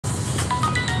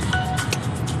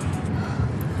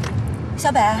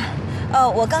小北，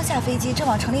我刚下飞机，正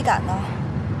往城里赶呢。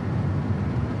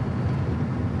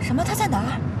什么？他在哪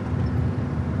儿？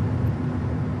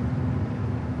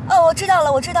哦，我知道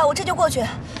了，我知道，我这就过去。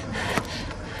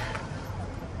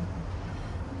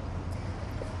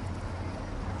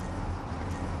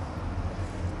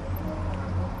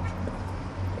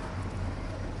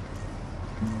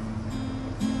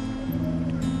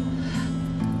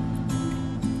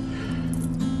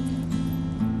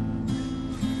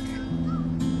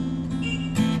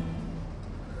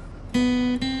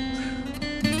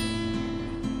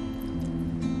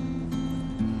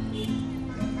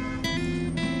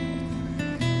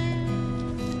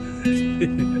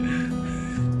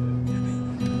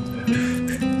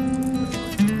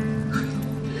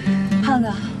胖子，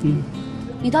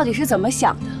你到底是怎么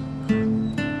想的？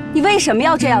你为什么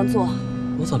要这样做？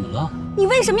我怎么了？你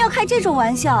为什么要开这种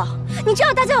玩笑？你知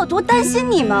道大家有多担心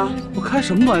你吗？我开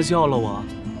什么玩笑了我？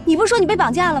你不是说你被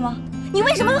绑架了吗？你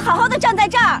为什么会好好的站在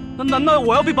这儿？那难道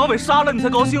我要被绑匪杀了你才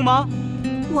高兴吗？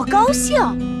我高兴。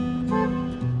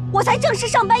我才正式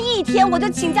上班1天，我就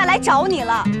请假来找你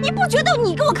了。你不觉得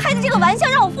你给我开的这个玩笑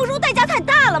让我付出代价太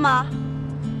大了吗？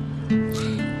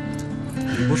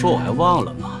你不说我还忘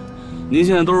了呢。您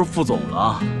现在都是副总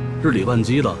了，日理万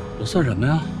机的，我算什么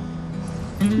呀？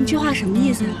你这话什么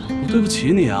意思啊？我对不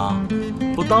起你啊，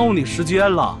我耽误你时间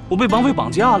了，我被绑匪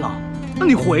绑架了。那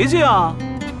你回去啊。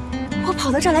我跑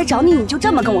到这儿来找你，你就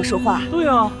这么跟我说话？对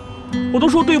啊，我都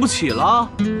说对不起了。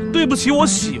对不起，我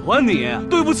喜欢你。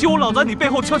对不起，我老在你背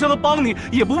后悄悄地帮你，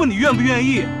也不问你愿不愿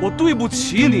意。我对不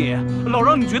起你，老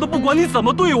让你觉得不管你怎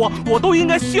么对我，我都应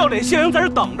该笑脸相迎在这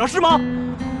等着，是吗？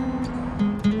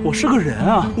我是个人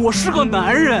啊，我是个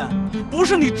男人，不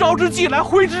是你招之即来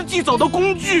挥之即走的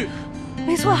工具。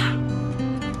没错，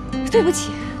对不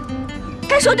起，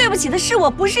该说对不起的是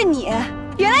我，不是你。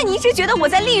原来你一直觉得我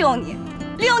在利用你，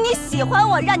利用你喜欢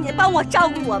我，让你帮我照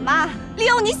顾我妈。利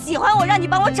用你喜欢我，让你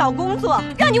帮我找工作，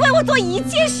让你为我做一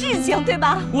切事情，对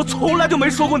吧？我从来就没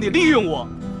说过你利用我，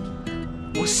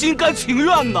我心甘情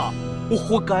愿的，我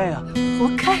活该呀！活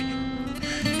该！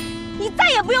你再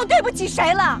也不用对不起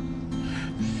谁了。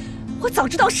我早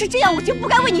知道是这样，我就不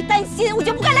该为你担心，我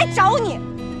就不该来找你，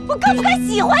我更不该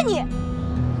喜欢你。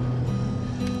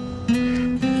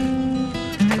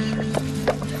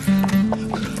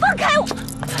放开我！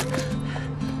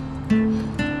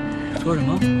说什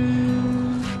么？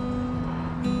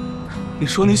你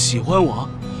说你喜欢我？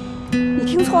你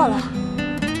听错了，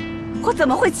我怎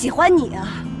么会喜欢你啊？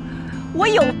我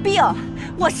有病，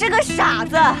我是个傻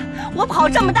子，我跑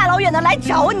这么大老远的来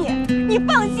找你，你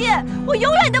放心，我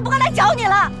永远都不会来找你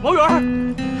了。王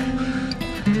源，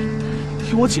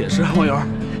听我解释，王源。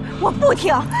我不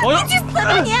听，王源，你去死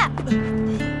吧你！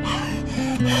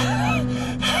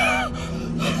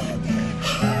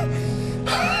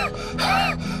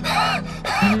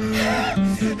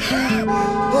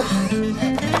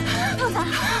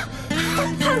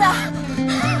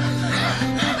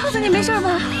胖子，你没事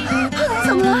吧？胖子，你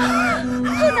怎么了？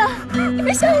胖子，你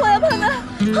别吓我呀！胖子，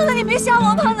胖子，你别吓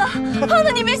我！胖子，胖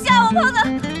子，你别吓我！胖子，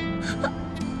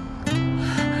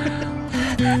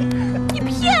你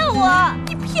骗我！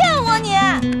你骗我！你！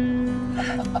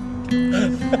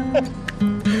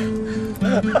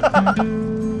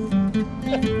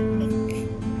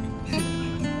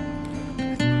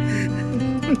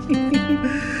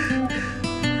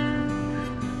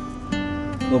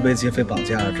我被劫匪绑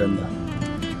架了，真的，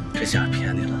这下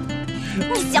骗你了。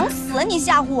你想死？你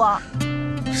吓唬我？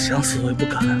想死我也不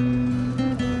敢。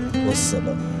我死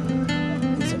了，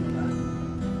你怎么办？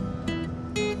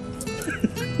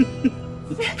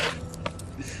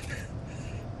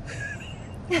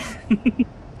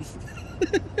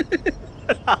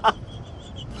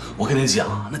我跟你讲，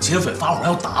那劫匪发火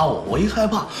要打我，我一害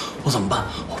怕，我怎么办？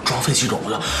我装肺气肿，我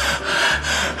就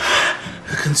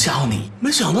跟吓唬你。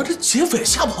没想到这劫匪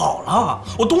吓跑了，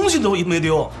我东西都没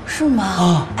丢。是吗？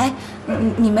啊，哎，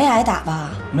你没挨打吧？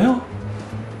没有。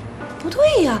不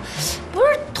对呀，不是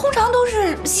通常都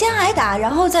是先挨打，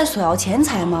然后再索要钱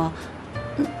财吗？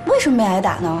为什么没挨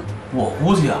打呢？我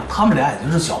估计啊，他们俩已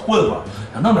经是小混混，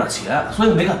想弄点钱，所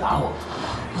以没敢打我。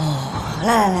哦，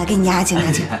来，给你压惊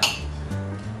压惊。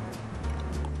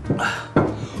哎，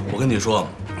我跟你说，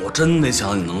我真没想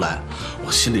到你能来，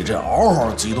我心里这嗷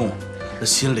嗷激动，这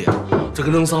心里啊，这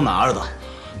跟扔桑拿似的。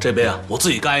这杯啊，我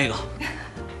自己干一个。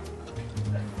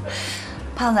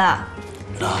胖子，啊，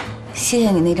谢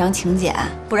谢你那张请柬，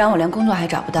不然我连工作还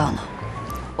找不到呢。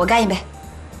我干一杯。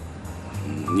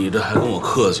你这还跟我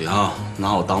客气啊？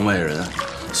拿我当外人？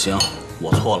行，我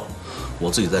错了，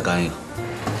我自己再干一个。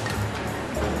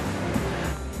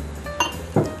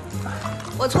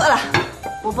我错了，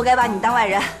我不该把你当外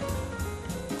人。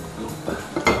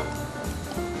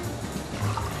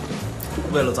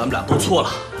为了咱们俩都错了，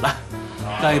来，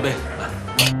干一杯，来。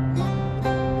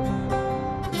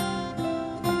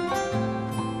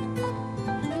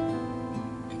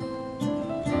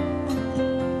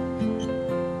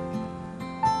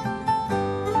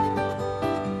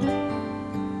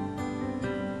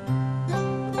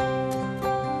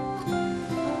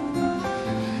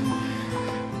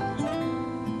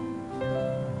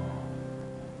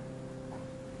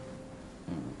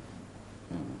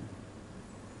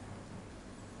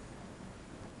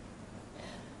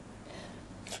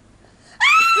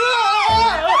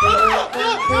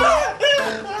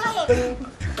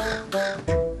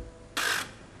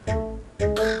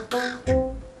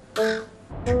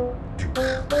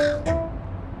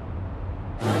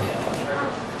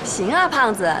 行啊，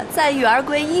胖子，载誉而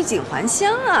归，衣锦还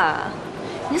乡啊！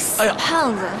你死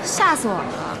胖子，吓死我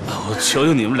了！我求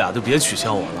求你们俩就别取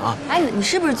笑我了啊！哎，你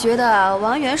是不是觉得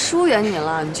王源疏远你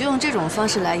了？你就用这种方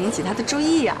式来引起他的注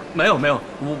意呀？没有，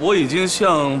我已经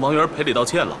向王源赔礼道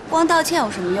歉了。光道歉有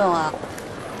什么用啊？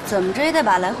怎么着也得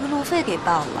把来回路费给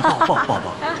报了。报。好，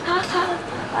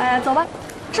哎，走吧，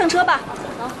上车吧。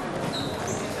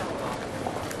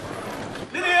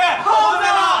丽丽，胖子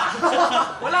来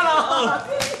了，回来了。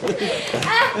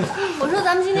哎，我说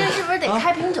咱们今天是不是得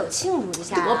开瓶酒庆祝一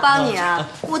下？我帮你啊！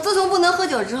我自从不能喝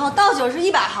酒之后，倒酒是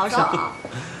100毫升。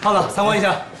胖子，参观一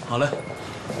下。好嘞。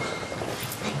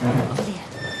丽丽，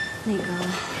那个，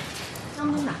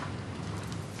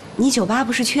你酒吧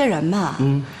不是缺人吗？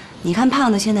你看胖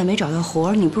子现在没找到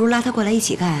活，你不如拉他过来一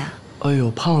起干啊。哎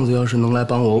呦，胖子要是能来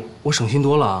帮我，我省心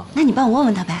多了。那你帮我问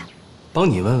问他呗。帮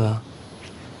你问问。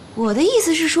我的意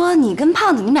思是说，你跟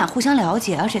胖子你们俩互相了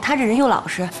解，而且他这人又老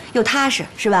实又踏实，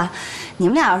是吧？你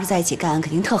们俩要是在一起干，肯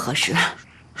定特合适。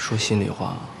说心里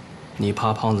话，你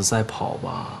怕胖子再跑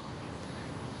吧？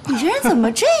你这人怎么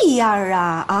这样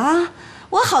啊？啊！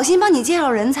我好心帮你介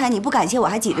绍人才，你不感谢我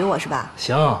还挤兑我是吧？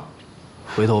行，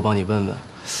回头我帮你问问，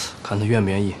看他愿不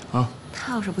愿意啊。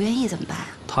他要是不愿意怎么办呀？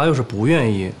他要是不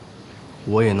愿意，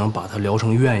我也能把他聊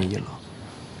成愿意了。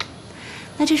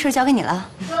那这事儿交给你了。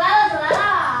酒来了，酒来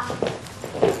了。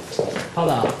胖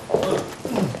子，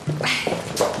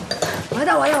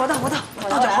我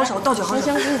倒酒好手，倒酒好手。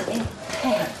行，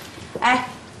哎，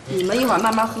你们一会儿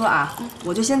慢慢喝啊，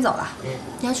我就先走了。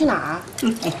你要去哪儿？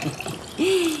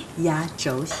压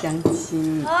轴相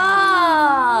亲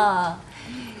哦，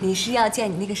你是要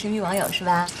见你那个神秘网友是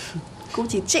吧？估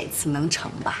计这次能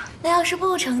成吧？那要是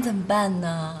不成怎么办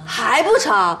呢？还不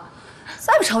成？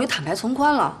再不成我就坦白从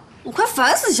宽了。我快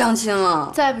烦死相亲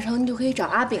了。再不成，你就可以找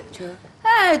阿炳去。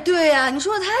哎，对呀，你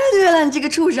说的太对了，你这个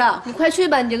畜生。你快去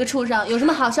吧，你这个畜生！有什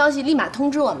么好消息立马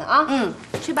通知我们啊。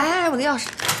去吧。哎，我的钥匙。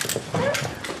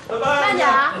拜拜，慢点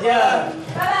啊。再见。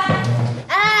拜拜。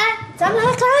哎，咱们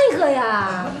来干一个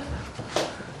呀！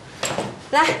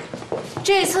来，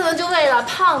这次呢就为了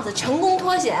胖子成功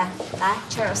脱险，来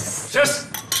 ，Cheers。Cheers。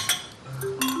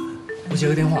我接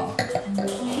个电话啊。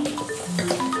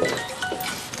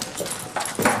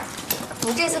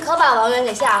你这次可把王源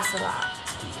给吓死了。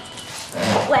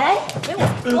喂，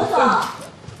罗总。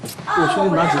我去给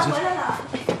你拿纸巾。回来了。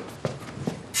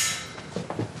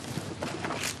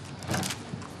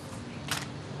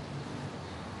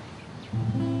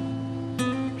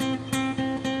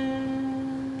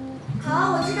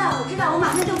好，我知道，我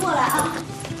马上就过来啊。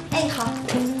哎，好。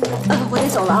我得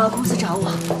走了啊，公司找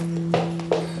我。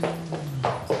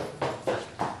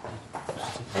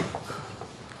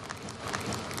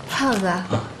胖子，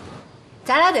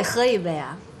咱俩得喝一杯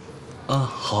啊。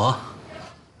好啊。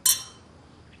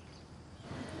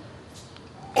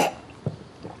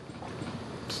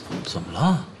怎么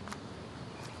了？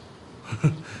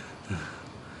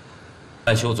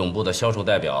半修总部的销售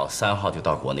代表3号就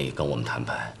到国内跟我们谈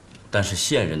判，但是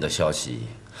现任的消息，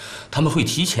他们会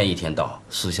提前1天到，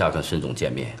私下跟孙总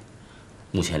见面。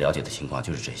目前了解的情况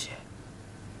就是这些。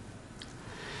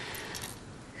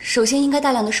首先应该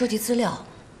大量的收集资料，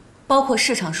包括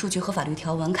市场数据和法律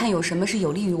条文，看有什么是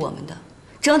有利于我们的，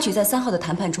争取在3号的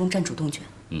谈判中占主动权。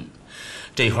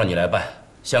这一块你来办，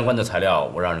相关的材料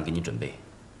我让人给你准备。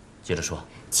接着说。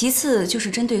其次就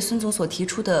是针对孙总所提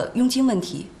出的佣金问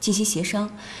题进行协商，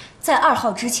在2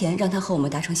号之前让他和我们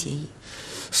达成协议。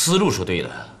思路是对的，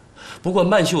不过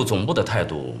曼秀总部的态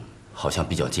度好像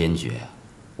比较坚决，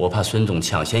我怕孙总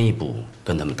抢先一步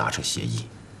跟他们达成协议。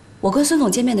我跟孙总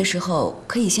见面的时候，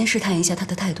可以先试探一下他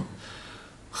的态度。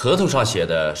合同上写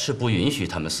的是不允许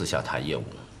他们私下谈业务，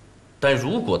但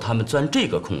如果他们钻这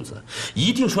个空子，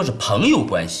一定说是朋友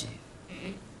关系，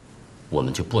我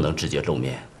们就不能直接露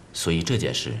面。所以这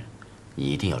件事，你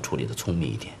一定要处理得聪明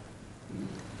一点。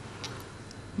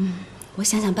我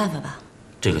想想办法吧。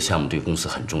这个项目对公司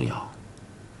很重要，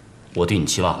我对你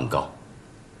期望很高。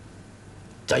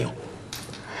加油！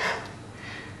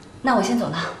那我先走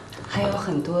了，还有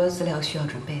很多资料需要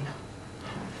准备呢。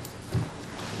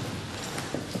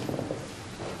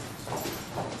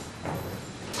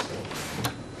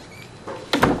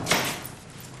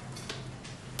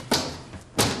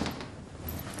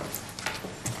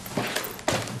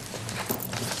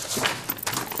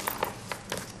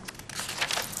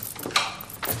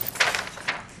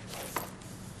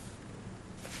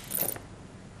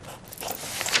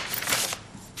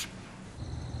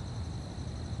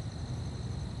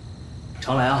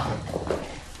常来啊！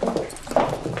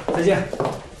再见。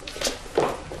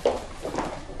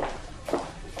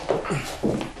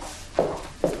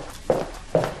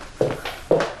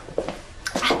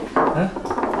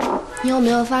你有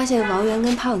没有发现王源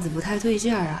跟胖子不太对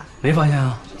劲儿啊？没发现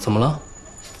啊？怎么了？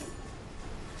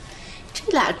这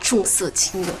俩重色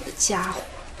轻友的家伙，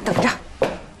等着！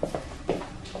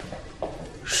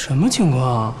什么情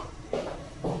况啊？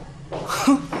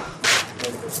哼！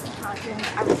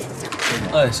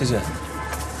哎，谢谢。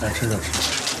来吃着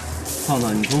吃。胖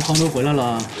子，你从杭州回来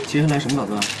了，接下来什么打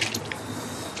算？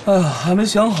哎呀，还没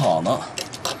想好呢。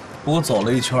不过走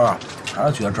了一圈，还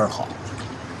是觉得这儿好。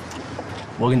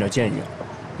我给你点建议。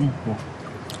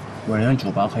我人家酒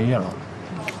吧开业了，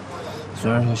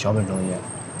虽然是个小本生意，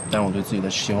但是我对自己的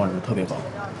期望值特别高。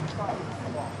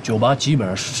酒吧基本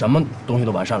上什么东西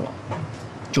都完善了，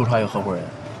就差一个合伙人。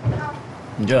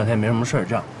你这两天没什么事儿，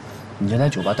这样，你先在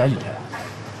酒吧待几天，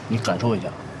你感受一下。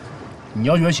你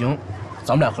要觉得行，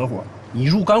咱们俩合伙，你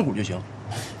入干股就行，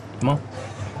行吗？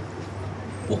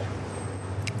不，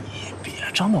你别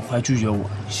这么快拒绝我，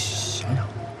你想想。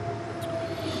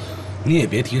你也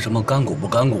别提什么干股不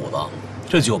干股的，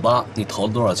这酒吧你投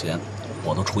了多少钱，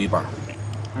我都出一半。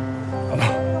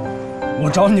我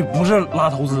找你不是拉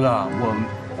投资啊，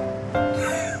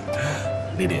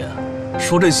丽丽，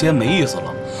说这些没意思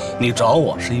了。你找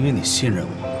我是因为你信任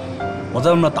我，我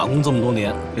在外面打工这么多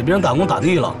年，给别人打工打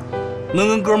腻了，能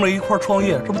跟哥们儿一块创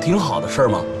业，这不挺好的事儿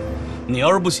吗？你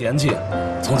要是不嫌弃，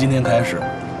从今天开始，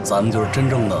咱们就是真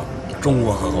正的中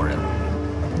国合伙人。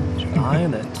哎呀，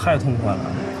太痛快了！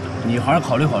你还是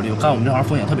考虑考虑，干我们这行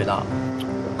风险特别大。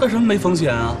干什么没风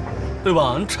险啊？对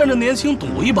吧？你趁着年轻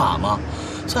赌一把嘛。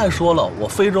再说了，我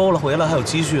非洲了回来还有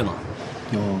积蓄呢。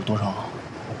有多少？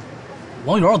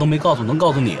王源我都没告诉，能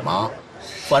告诉你吗？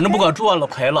反正不管赚了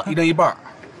赔了，一人一半。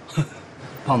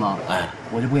胖子，哎，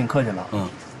我就不跟你客气了。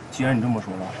既然你这么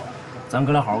说了，咱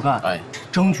哥俩好好干，哎，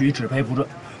争取只赔不赚，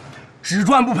只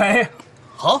赚不赔。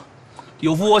好，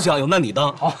有福我享，有难你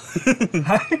当。好。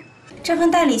这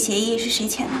份代理协议是谁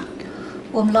签的？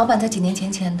我们老板在几年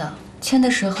前签的，签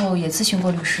的时候也咨询过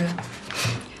律师。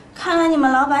看来你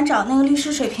们老板找那个律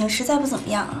师水平实在不怎么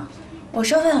样啊。我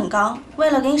收费很高，为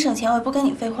了给你省钱，我也不跟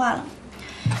你废话了。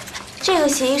这个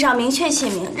协议上明确写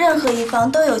明，任何一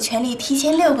方都有权利提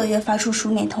前6个月发出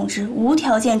书面通知，无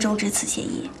条件终止此协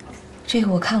议。这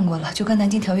个我看过了，就跟南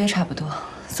京条约差不多，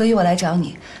所以我来找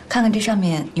你，看看这上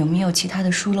面有没有其他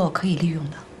的疏漏可以利用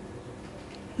的。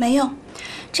没用，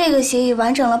这个协议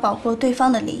完整了保护了对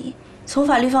方的利益，从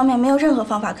法律方面没有任何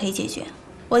方法可以解决。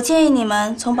我建议你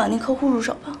们从绑定客户入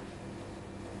手吧。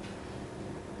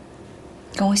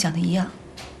跟我想的一样，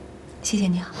谢谢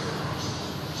你啊。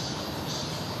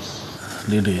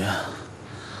丽丽，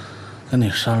跟你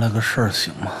商量个事儿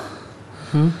行吗？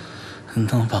你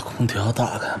能把空调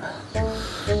打开吗？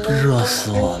热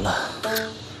死我了。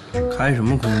开什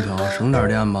么空调？省点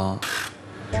电吧。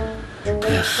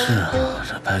也是啊，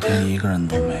这白天一个人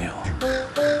都没有。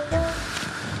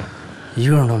一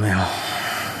个人都没有，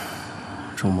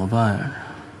怎么办呀？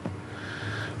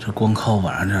这光靠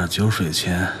晚上这点酒水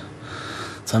钱，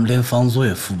咱们连房租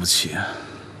也付不起。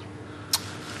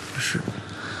是，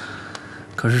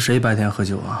可是谁白天喝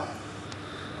酒啊？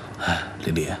哎，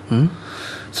丽丽，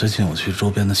最近我去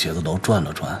周边的写字楼转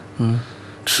了转，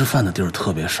吃饭的地儿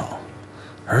特别少，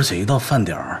而且一到饭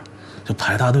点儿就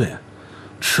排大队，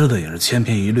吃的也是千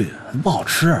篇一律，不好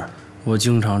吃。我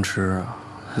经常吃，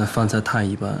那饭菜太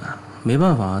一般，没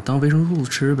办法，当维生素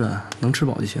吃呗，能吃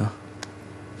饱就行。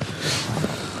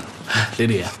哎，丽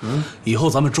丽，以后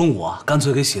咱们中午啊，干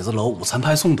脆给写字楼午餐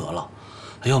派送得了，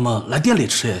要么来店里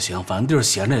吃也行，反正地儿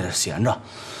闲着也是闲着，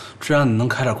这样你能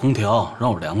开点空调，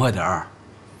让我凉快点儿。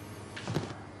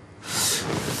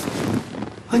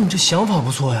哎，你这想法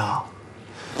不错呀。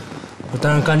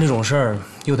但是干这种事儿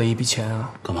又得一笔钱啊。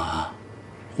干嘛？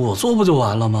我做不就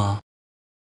完了吗？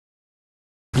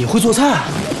你会做菜啊？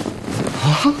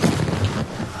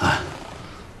哎，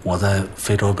我在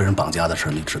非洲被人绑架的事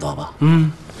你知道吧？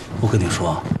我跟你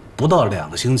说，不到2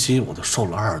个星期我就瘦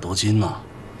了20多斤呢。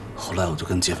后来我就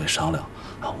跟劫匪商量，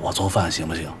我做饭行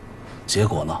不行？结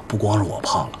果呢，不光是我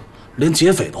胖了，连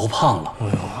劫匪都胖了。哎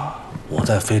呦，我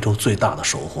在非洲最大的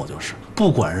收获就是，不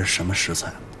管是什么食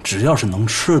材，只要是能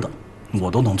吃的，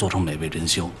我都能做成美味珍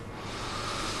馐。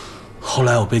后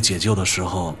来我被解救的时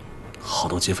候，好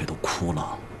多劫匪都哭了，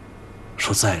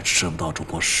说再也吃不到中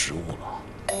国食物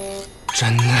了。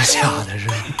真的假的？是？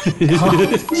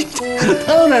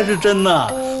当然是真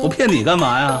的，我骗你干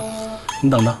嘛呀？你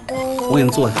等着，我给你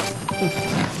做去。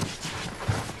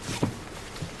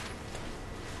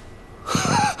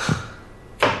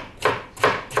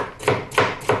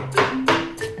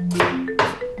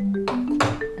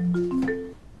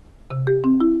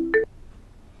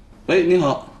喂，你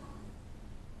好。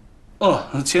哦，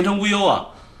前程无忧啊。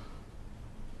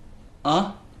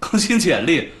啊，更新简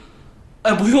历。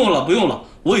哎，不用了，不用了，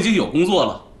我已经有工作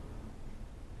了。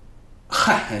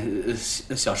嗨，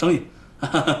小生意。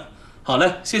好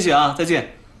嘞，谢谢啊，再见。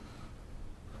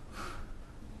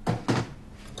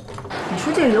你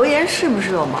说这留言是不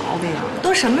是有毛病啊？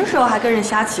都什么时候还跟人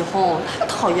瞎起哄，太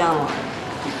讨厌了。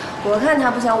我看他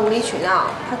不像无理取闹，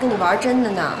他跟你玩真的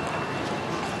呢。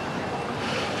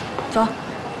走，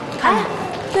看，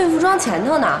孕妇装前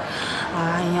头呢。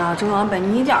哎呀，郑小北，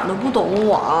你一点都不懂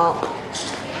我。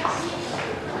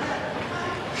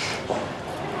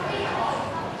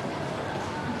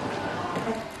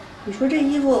你说这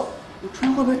衣服我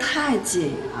穿会不会太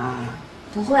紧啊？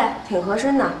不会，挺合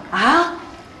身的。啊？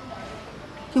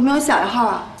有没有小一号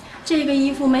啊？这个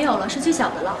衣服没有了，是最小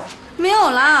的了。没有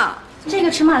啦。这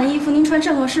个尺码的衣服您穿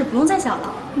正合适，不用再小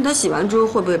了。它洗完之后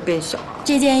会不会变小啊？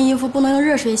这件衣服不能用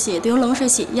热水洗，得用冷水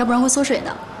洗，要不然会缩水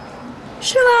的。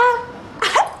是吗？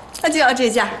那就要这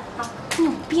件。你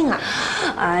有病啊！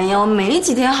哎呀，没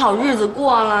几天好日子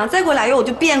过了，再过2月我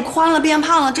就变宽了、变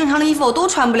胖了，正常的衣服我都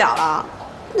穿不了了。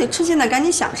得趁现在赶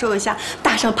紧享受一下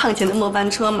搭上胖钱的末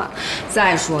班车嘛。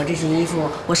再说这些衣服，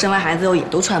我生完孩子后也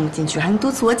都穿不进去，还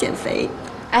督促我减肥。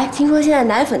哎，听说现在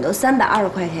奶粉都320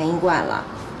块钱一罐了，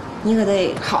你可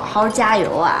得好好加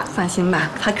油啊！放心吧，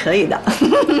他可以的。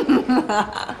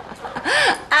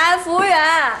哎，服务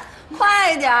员，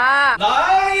快点儿！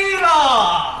来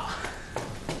了。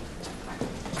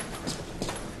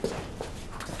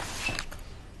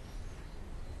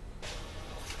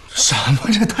什么？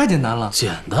这太简单了。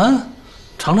简单，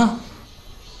尝尝。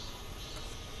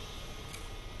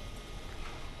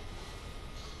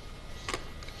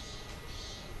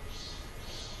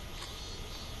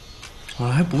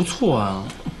还不错啊。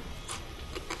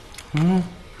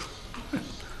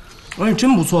哎，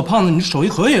真不错，胖子，你手艺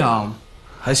可以啊。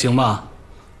还行吧。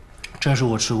这是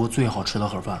我吃过最好吃的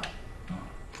盒饭。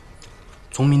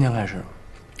从明天开始，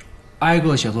挨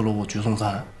个写字楼去送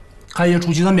餐，开业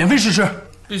初期咱免费试吃。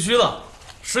必须的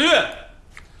，10月，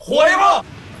火一波！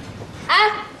哎，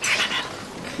来了！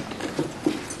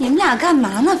你们俩干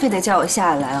嘛呢？非得叫我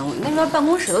下来？我那边办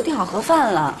公室都订好盒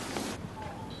饭了。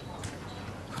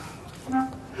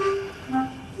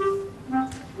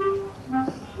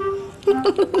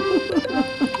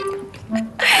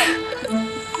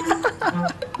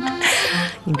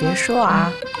你别说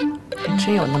啊，还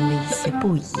真有那么一些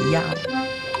不一样。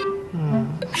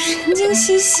神经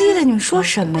兮兮的，你们说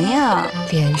什么呀？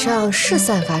脸上是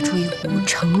散发出一股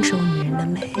成熟女人的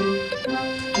美。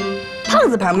胖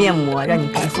子牌面膜让你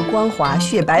皮肤光滑、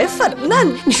雪白粉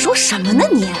嫩。你说什么呢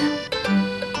你？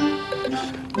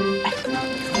哎，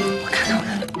我看，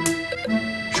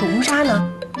手工纱呢？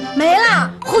没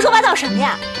了！胡说八道什么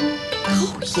呀？讨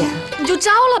厌！你就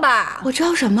招了吧。我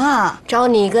招什么？招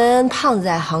你跟胖子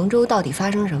在杭州到底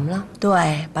发生什么了？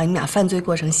对，把你们俩犯罪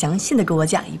过程详细的给我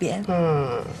讲一遍。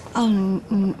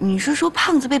你是说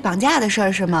胖子被绑架的事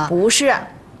儿是吗？不是，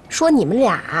说你们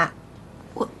俩。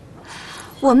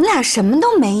我们俩什么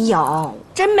都没有。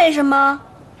真没什么？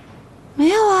没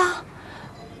有啊，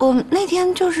我们那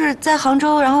天就是在杭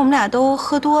州，然后我们俩都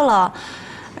喝多了，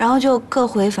然后就各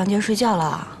回房间睡觉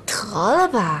了。得了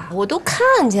吧，我都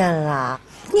看见了。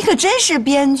你可真是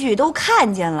编剧，都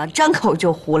看见了，张口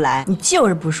就胡来。你就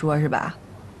是不说是吧？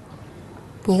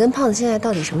你跟胖子现在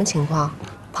到底什么情况？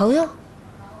朋友？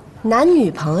男女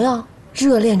朋友？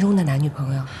热恋中的男女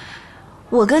朋友？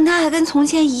我跟他还跟从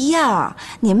前一样，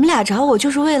你们俩找我就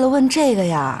是为了问这个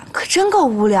呀，可真够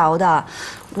无聊的。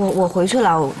我回去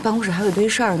了，我办公室还有一堆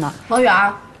事儿呢。王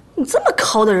源，你这么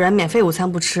抠的人，免费午餐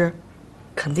不吃，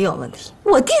肯定有问题。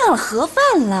我订了盒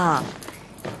饭了。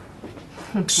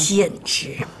偏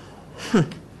执。哼，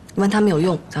问他没有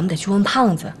用，咱们得去问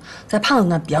胖子，在胖子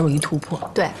那比较容易突破。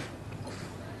对。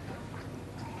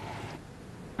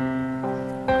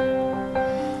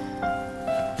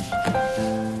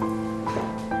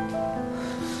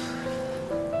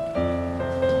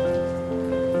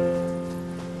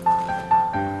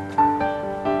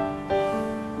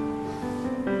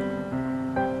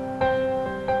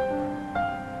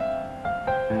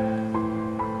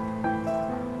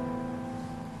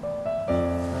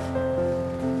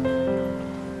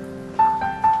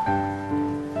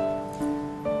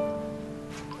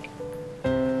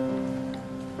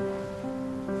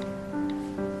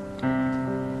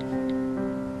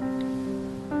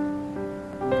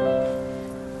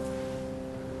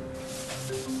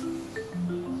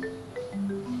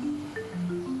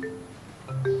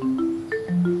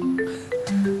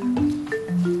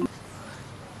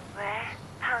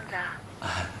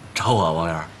么我啊，王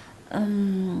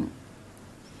源？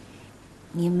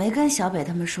你没跟小北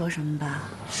他们说什么吧？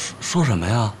说什么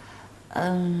呀？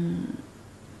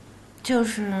就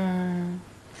是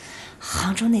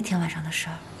杭州那天晚上的事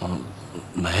儿。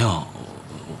没有，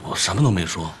我什么都没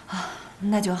说。啊，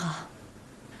那就好。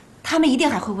他们一定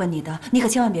还会问你的，你可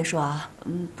千万别说啊，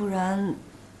不然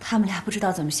他们俩不知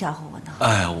道怎么吓唬我呢。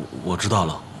哎，我知道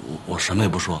了，我什么也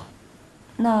不说。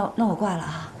那我挂了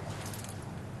啊。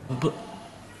不。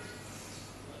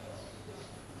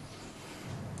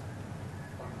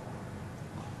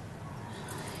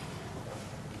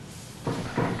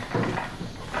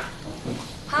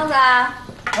胖子，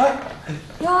哎，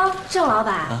哟，郑老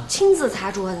板亲自擦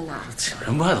桌子呢。请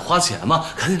人不还得花钱吗？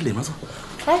赶紧里面坐。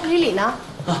哎，李李呢？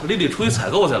啊，丽丽出去采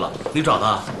购去了。你找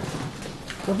她？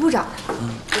我不找她，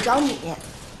我找你。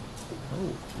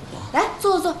来，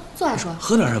坐下说。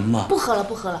喝点什么吧？不喝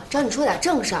了，找你说点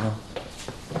正事儿。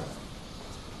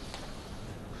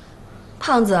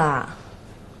胖子啊，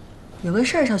有个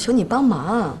事儿想求你帮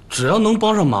忙。只要能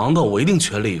帮上忙的，我一定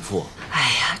全力以赴。哎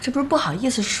呀，这不是不好意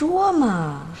思说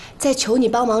吗？在求你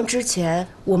帮忙之前，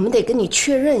我们得跟你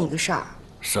确认一个事儿。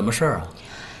什么事儿啊？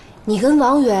你跟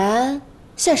王源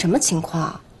现在什么情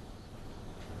况？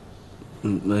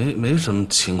没什么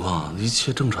情况，一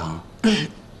切正常。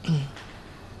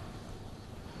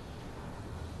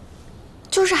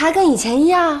就是还跟以前一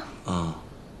样。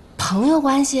朋友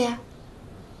关系。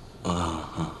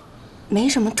没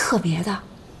什么特别的。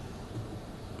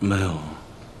没有。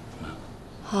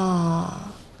哦，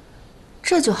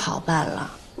这就好办了。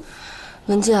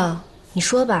文静，你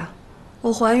说吧。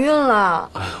我怀孕了。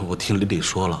哎，我听丽丽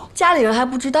说了，家里人还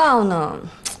不知道呢，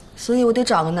所以我得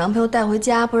找个男朋友带回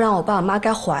家，不然我爸我妈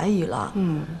该怀疑了。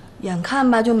眼看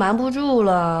吧就瞒不住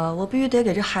了，我必须得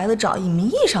给这孩子找一名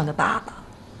义上的爸爸。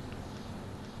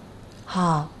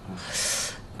好，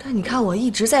但你看我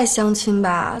一直在相亲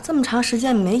吧，这么长时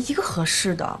间没一个合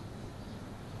适的，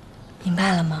明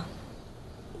白了吗？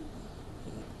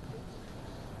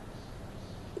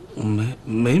我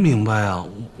没明白啊，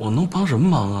我能帮什么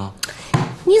忙啊？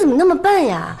你怎么那么笨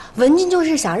呀？文静就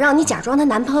是想让你假装她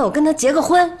男朋友，跟她结个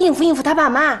婚，应付她爸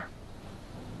妈。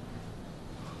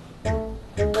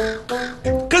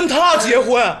跟他结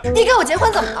婚？你跟我结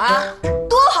婚怎么了？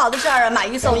多好的事儿啊，买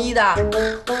一送一的，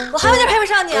我还有点配不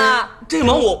上你啊！这个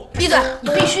忙我闭嘴，你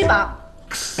必须帮！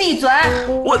闭嘴！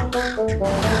我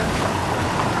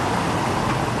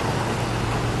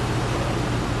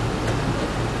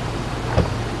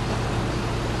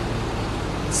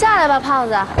下来吧，胖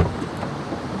子。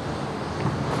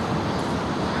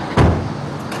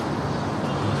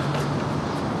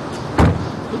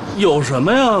有什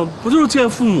么呀？不就是见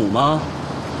父母吗？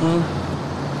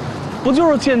不就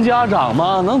是见家长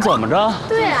吗？能怎么着？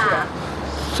对啊。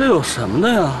这有什么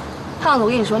的呀？胖子，我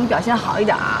跟你说，你表现好一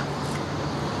点啊！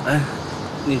哎，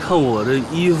你看我这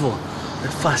衣服，这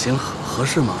发型合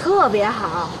适吗？特别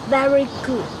好 ，very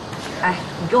good。哎，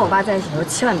你跟我爸在一起的时候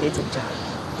千万别紧张，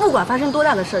不管发生多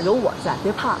大的事有我在，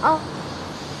别怕啊！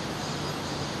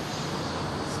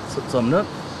怎么着？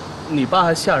你爸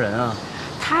还吓人啊？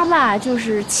他吧，就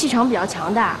是气场比较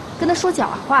强大，跟他说假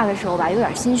话的时候吧，有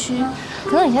点心虚，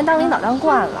可能以前当领导当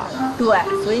惯了。对，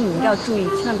所以你一定要注意，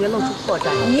千万别露出破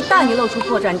绽。一旦你露出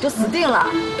破绽，你就死定了。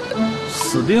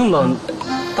死定了，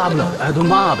大不了就挨顿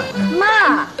骂呗。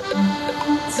骂，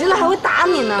急了还会打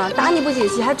你呢，打你不解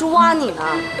气还抓你呢。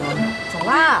走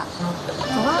啦，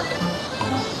走啦。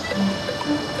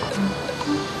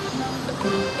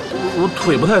我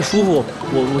腿不太舒服，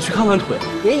我去看看腿。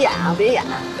别演啊，别演！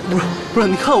不是，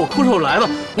你看我空手来的，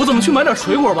我怎么去买点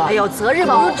水果吧？哎呦，择日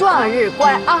不如撞日，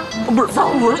乖啊！不是，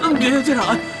我说别介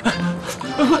绍，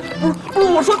不是，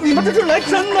我说你们这是来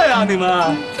真的呀？你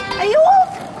们？哎呦，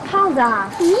胖子，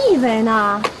你以为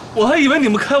呢？我还以为你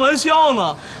们开玩笑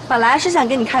呢。本来是想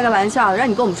跟你开个玩笑，让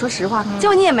你跟我们说实话，结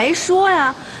果你也没说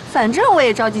呀。反正我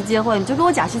也着急结婚，你就给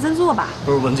我假戏真做吧。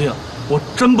不是文静，我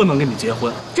真不能跟你结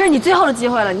婚。这是你最后的机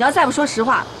会了，你要再不说实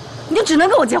话，你就只能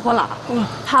跟我结婚了。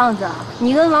胖子，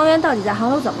你跟王源到底在杭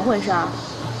州怎么回事？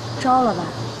招了吧？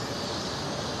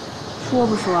说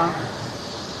不说？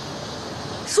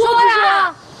说不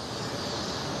说？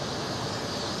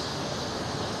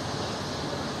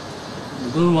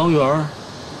我跟王源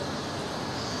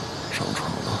上床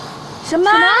了。什么？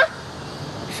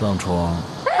上床。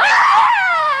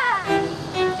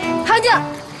安静。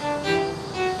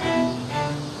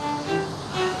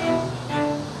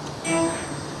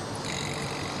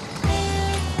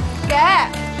给。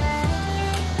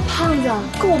胖子，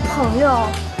跟我朋友。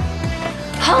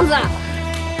胖子。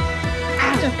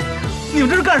你们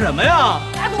这是干什么呀？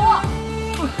打赌。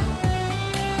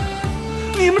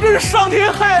你们这是伤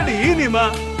天害理！你们，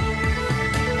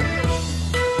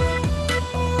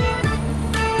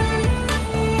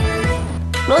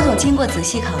罗总经过仔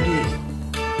细考虑，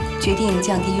决定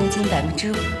降低佣金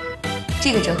5%，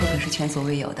这个折扣可是前所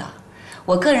未有的，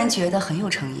我个人觉得很有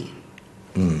诚意。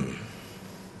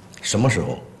什么时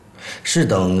候？是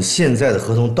等现在的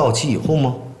合同到期以后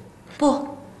吗？不，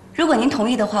如果您同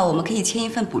意的话，我们可以签一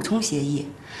份补充协议。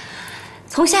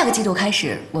从下个季度开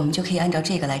始，我们就可以按照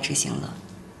这个来执行了。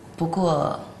不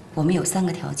过，我们有3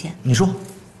个条件。你说。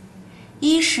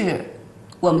一是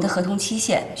我们的合同期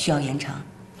限需要延长。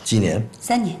几年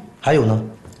？3年。还有呢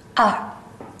？2，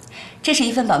这是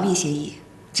一份保密协议，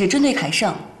只针对凯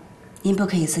盛，您不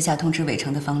可以私下通知伟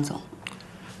成的方总。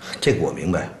这个我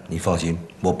明白，你放心，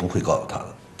我不会告诉他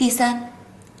的。第3，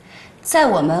在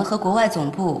我们和国外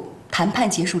总部谈判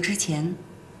结束之前，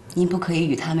您不可以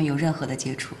与他们有任何的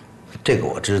接触。这个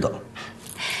我知道。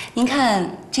您看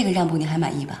这个让步您还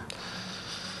满意吧？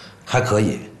还可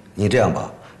以。你这样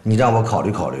吧，你让我考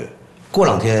虑考虑，过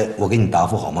2天我给你答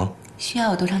复好吗？需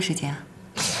要有多长时间啊？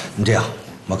你这样，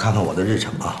我看看我的日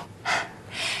程啊。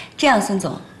这样，孙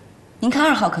总，您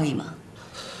看2号可以吗？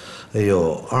哎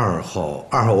呦，2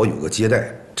号我有个接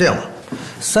待，这样吧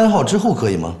，3号之后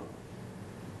可以吗？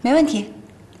没问题，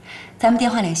咱们电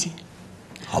话联系。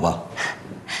好吧。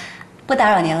不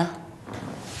打扰您了。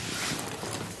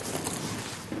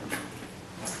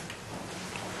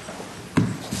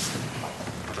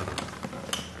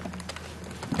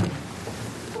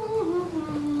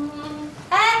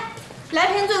哎，来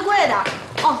瓶最贵的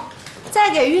哦，再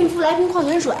给孕妇来瓶矿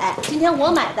泉水，今天我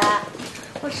买单。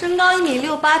我身高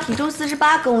1.68米，体重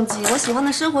48公斤。我喜欢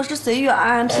的生活是随遇而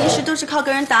安，平时都是靠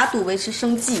跟人打赌维持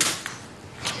生计。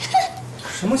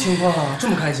什么情况啊？这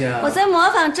么开心啊？我在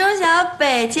模仿周小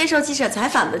北接受记者采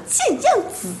访的贱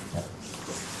样子。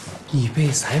你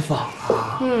被采访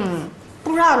啊？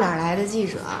不知道哪来的记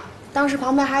者，当时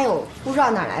旁边还有不知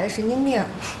道哪来的神经病。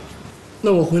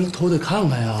那我回头得看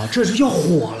看呀，这是要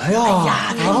火了呀！哎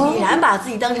呀，她已然把自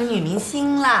己当成女明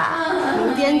星啦，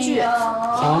名编剧。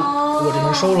好，我这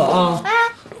边收了啊。哎，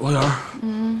王源，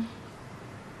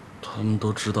他们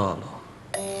都知道了。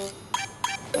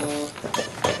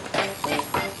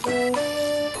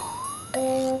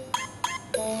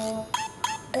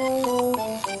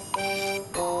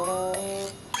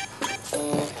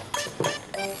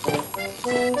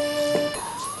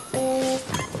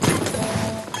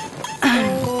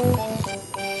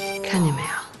看见没有？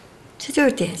这就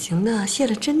是典型的泄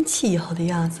了真气以后的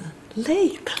样子，累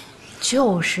的。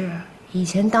就是，以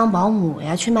前当保姆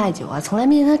呀，去卖酒啊，从来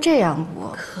没见他这样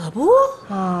过。可不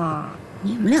啊，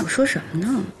你们俩说什么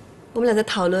呢？我们俩在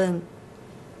讨论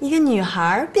一个女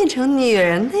孩变成女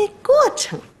人的过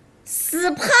程。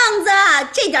死胖子，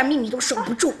这点秘密都守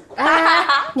不住。哎，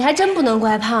你还真不能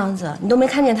怪胖子，你都没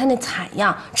看见他那惨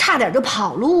样，差点就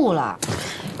跑路了。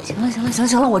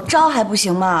行了，我招还不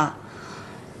行吗？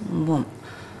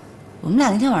我们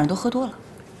俩那天晚上都喝多了。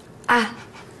哎，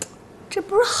这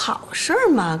不是好事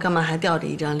吗？干嘛还吊着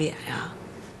一张脸呀？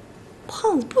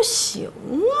胖子不行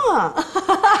啊！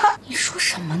你说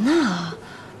什么呢？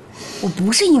我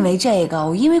不是因为这个，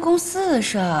我因为公司的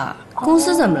事儿。公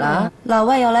司怎么了？老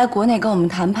外要来国内跟我们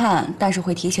谈判，但是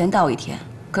会提前到1天，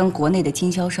跟国内的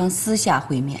经销商私下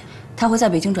会面。他会在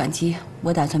北京转机，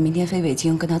我打算明天飞北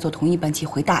京，跟他坐同一班机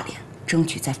回大连，争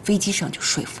取在飞机上就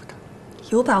说服他。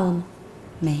有把握吗？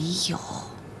没有，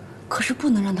可是不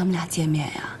能让他们俩见面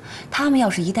呀。他们要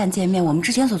是一旦见面，我们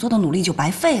之前所做的努力就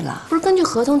白费了。不是根据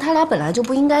合同，他俩本来就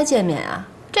不应该见面啊，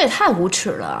这也太无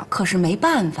耻了。可是没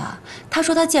办法，他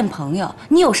说他见朋友，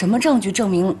你有什么证据证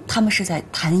明他们是在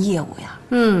谈业务呀？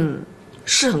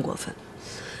是很过分，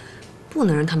不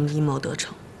能让他们阴谋得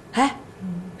逞。哎，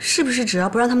是不是只要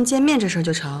不让他们见面，这事儿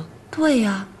就成？对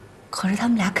呀，可是他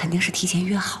们俩肯定是提前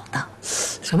约好的。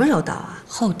什么时候到啊？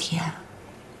后天。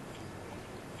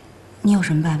你有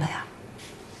什么办法呀？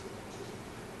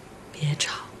别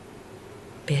吵，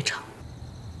别吵。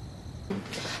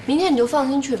明天你就放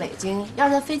心去北京，要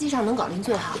是在飞机上能搞定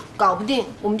最好，搞不定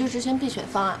我们就执行备选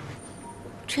方案。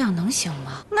这样能行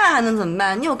吗？那还能怎么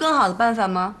办？你有更好的办法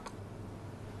吗？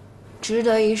值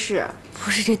得一试。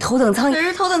不是这头等舱，可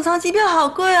是头等舱机票好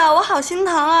贵啊，我好心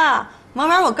疼啊！王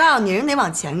源，我告诉你，人得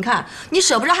往前看，你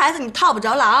舍不着孩子，你套不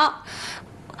着狼。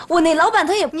我那老板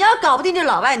他也，你要搞不定这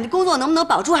老外，你的工作能不能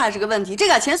保住还是个问题。这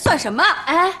点钱算什么？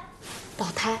哎，保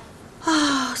胎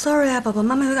啊 ，sorry 啊，宝宝，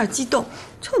妈妈有点激动，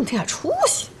求你添点出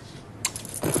息。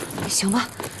行吧，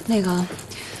那个，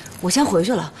我先回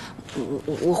去了，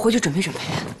我回去准备准备。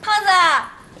胖子，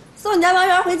送你家王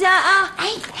源回家啊！哎，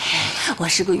我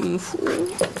是个孕妇，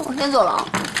我先走了啊。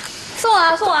送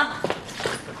啊送啊。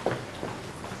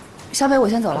小北，我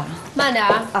先走了，慢点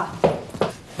啊。啊。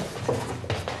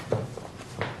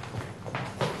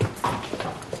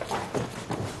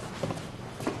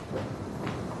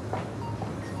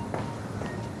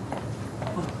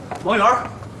王源，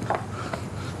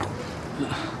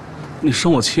你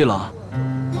生我气了？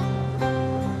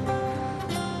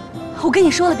我跟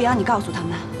你说了，别让你告诉他们，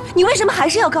你为什么还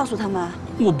是要告诉他们？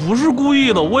我不是故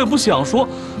意的，我也不想说，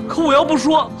可我要不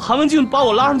说，韩文静把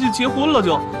我拉上去结婚了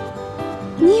就。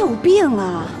你有病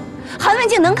啊！韩文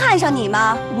静能看上你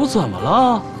吗？我怎么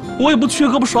了？我也不缺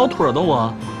胳膊少腿的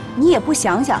我。你也不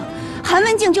想想，韩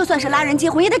文静就算是拉人结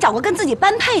婚，也得找个跟自己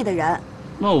般配的人。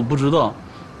那我不知道，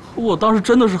我当时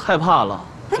真的是害怕了。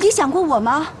那你想过我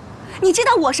吗？你知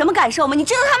道我什么感受吗？你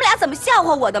知道他们俩怎么笑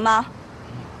话我的吗？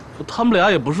他们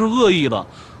俩也不是恶意的，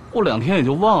过2天也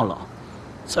就忘了。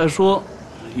再说，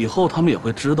以后他们也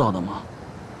会知道的嘛。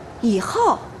以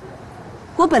后，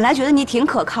我本来觉得你挺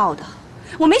可靠的，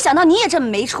我没想到你也这么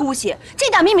没出息，这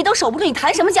点秘密都守不住，你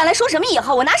谈什么将来，说什么以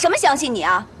后？我拿什么相信你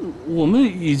啊？我们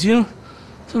已经，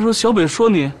再说小北说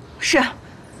你是，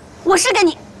我是跟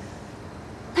你，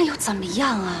那又怎么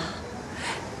样啊？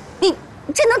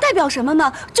你这能代表什么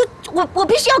吗？就我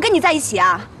必须要跟你在一起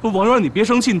啊！王源，你别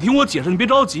生气，你听我解释，你别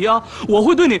着急啊，我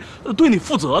会对你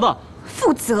负责的。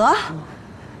负责？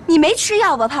你没吃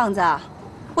药吧，胖子？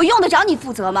我用得着你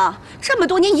负责吗？这么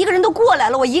多年一个人都过来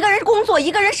了，我一个人工作，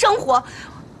一个人生活，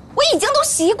我已经都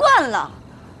习惯了。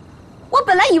我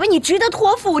本来以为你值得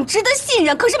托付，值得信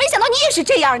任，可是没想到你也是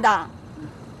这样的。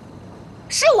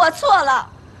是我错了，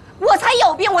我才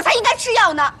有病，我才应该吃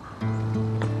药呢。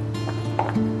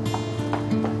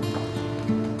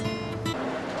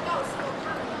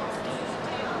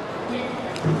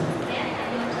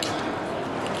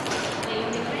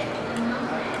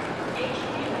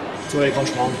座位靠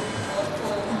窗。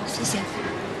谢谢。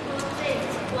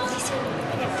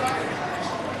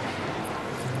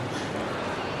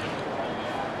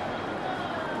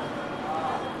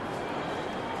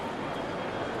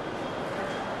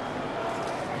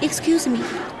Excuse me.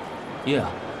 Yeah,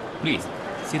 please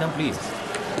sit down, please.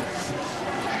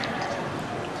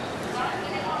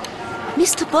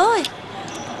 Mr. Boy.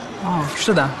 哦，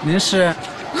是的，您是？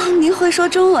您会说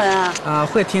中文啊？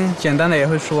会听，简单的也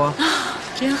会说。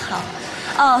真好。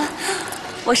哦，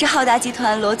我是浩达集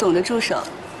团罗总的助手。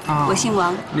我姓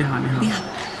王。你好，你好。你好。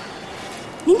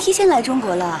您提前来中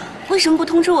国了，为什么不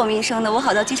通知我们一声呢？我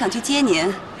好到机场去接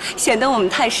您，显得我们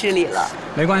太失礼了。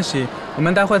没关系，我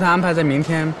们待会谈安排在明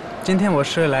天。今天我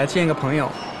是来见一个朋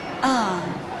友。啊，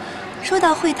说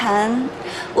到会谈，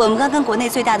我们刚跟国内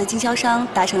最大的经销商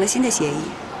达成了新的协议。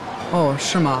哦，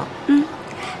是吗？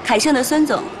凯盛的孙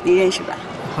总，你认识吧？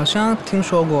好像听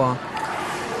说过。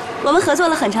我们合作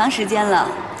了很长时间了，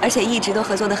而且一直都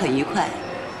合作得很愉快。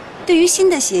对于新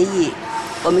的协议，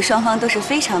我们双方都是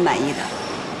非常满意的。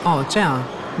哦，这样，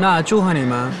那祝贺你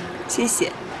们。谢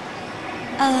谢。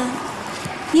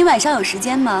你晚上有时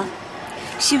间吗？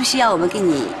需不需要我们给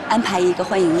你安排一个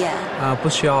欢迎宴？不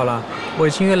需要了，我已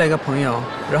经约了一个朋友，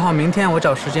然后明天我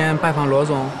找时间拜访罗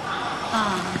总。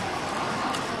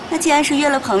那既然是约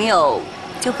了朋友，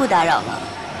就不打扰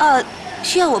了。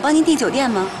需要我帮您订酒店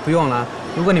吗？不用了，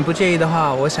如果你不介意的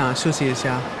话，我想休息一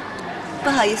下。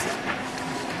不好意思。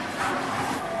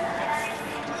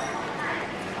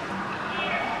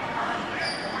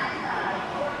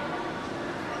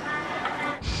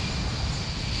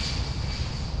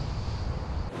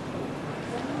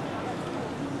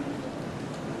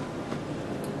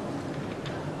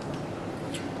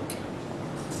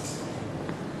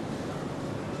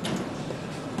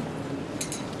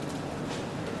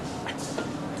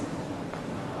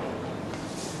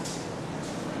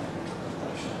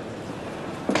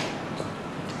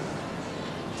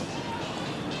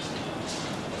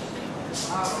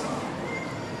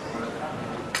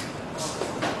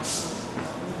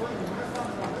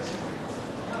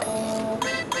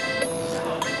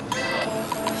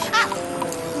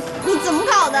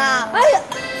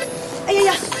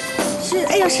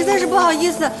实在是不好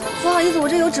意思，我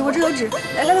这有纸，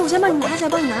来，我先帮你拿一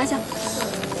下，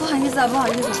不好意思，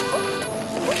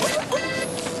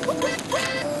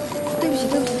对不起，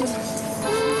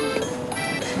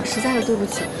实在是对不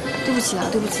起，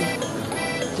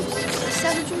下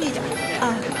次注意点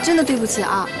啊，真的对不起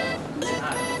啊。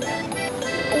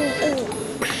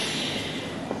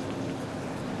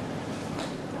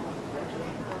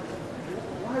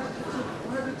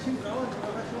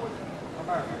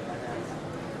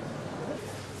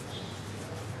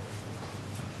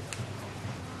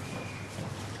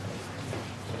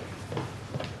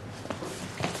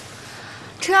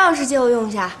车钥匙借我用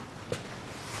一下。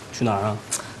去哪儿啊？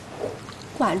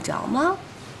管着吗？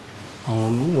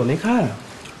我没开啊。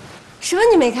什么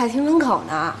你没开？停门口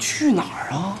呢。去哪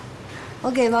儿啊？我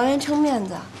给王源撑面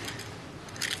子。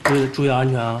注意安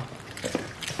全啊。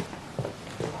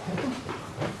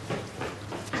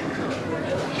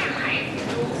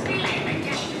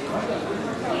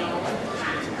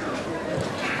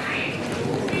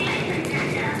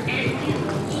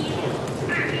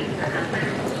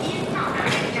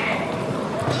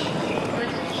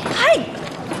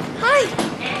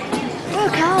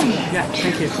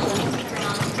Thank you。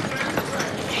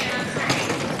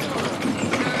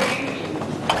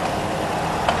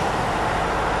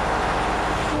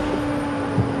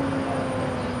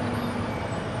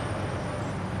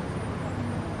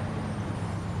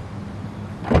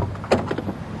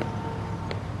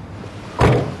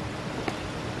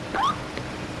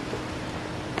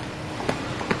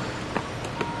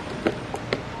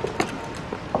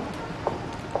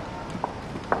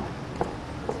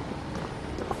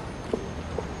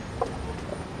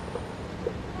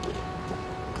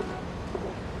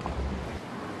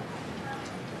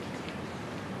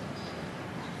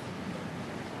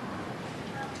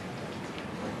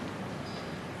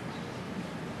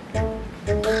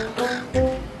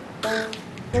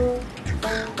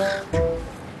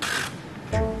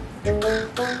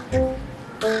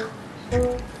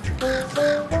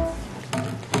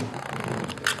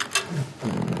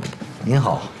您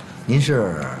好，您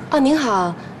是？哦，您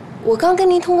好，我刚跟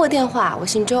您通过电话，我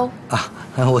姓周。啊，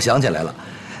我想起来了，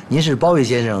您是包伟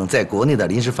先生在国内的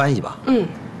临时翻译吧？嗯，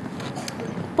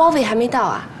包伟还没到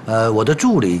啊？我的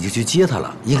助理已经去接他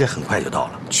了，应该很快就到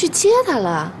了。去接他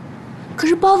了？可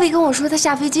是包伟跟我说他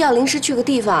下飞机要临时去个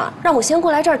地方，让我先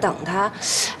过来这儿等他。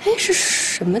哎，是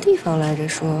什么地方来着？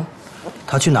说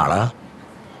他去哪儿了？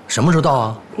什么时候到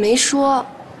啊？没说。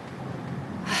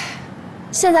哎，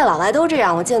现在老外都这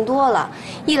样，我见多了。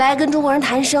一来跟中国人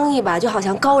谈生意吧，就好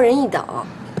像高人一等。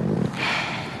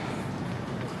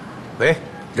喂，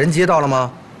人接到了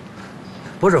吗？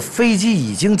不是，飞机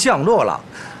已经降落了。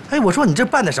哎，我说你这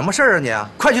办的什么事儿啊你？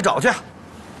快去找去。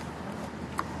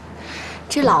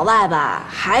这老外吧，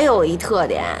还有一特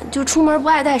点，就出门不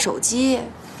爱带手机。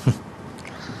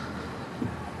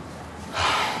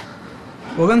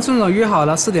我跟孙总约好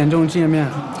了4点钟见面，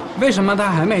为什么他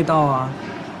还没到啊？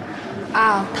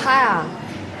啊，他呀，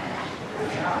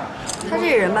他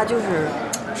这人吧，就是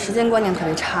时间观念特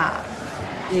别差，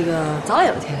那个早晚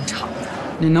有一天吵。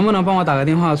你能不能帮我打个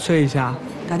电话催一下？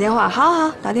打电话，好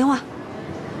好打电话。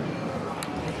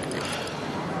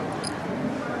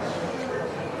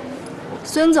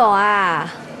孙总啊，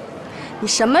你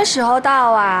什么时候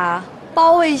到啊？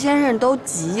包卫先生都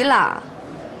急了。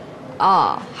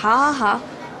哦，好，好，好，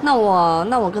那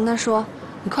我跟他说，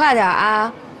你快点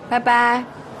啊，拜拜。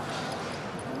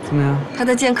怎么样？他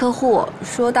在见客户，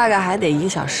说大概还得1个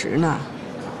小时呢。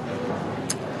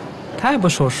太不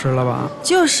守时了吧？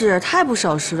就是太不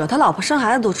守时了，他老婆生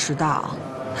孩子都迟到。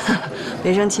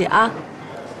别生气啊。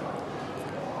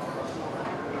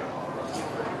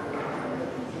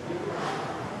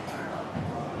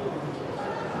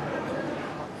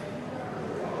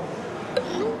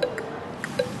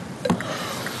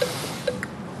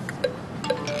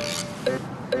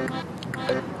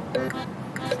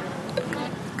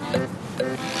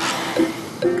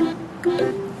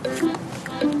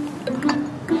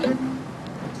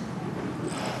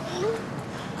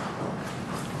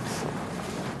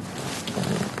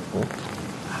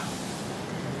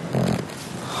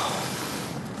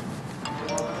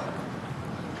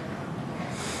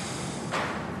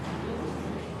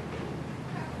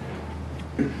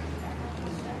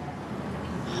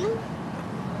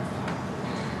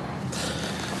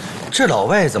这老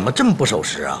外怎么这么不守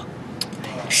时啊？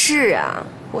是啊，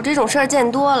我这种事儿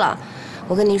见多了。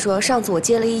我跟你说，上次我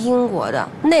接了一英国的，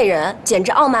那人简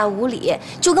直傲慢无礼，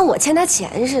就跟我欠他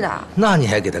钱似的。那你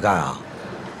还给他干啊？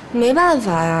没办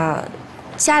法呀，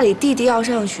家里弟弟要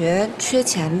上学，缺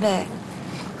钱呗。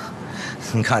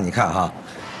你看哈，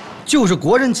就是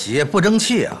国人企业不争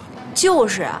气啊。就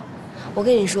是啊，我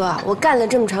跟你说啊，我干了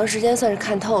这么长时间，算是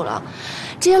看透了，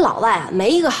这些老外啊，没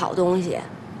一个好东西，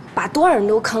把多少人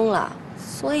都坑了。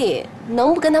所以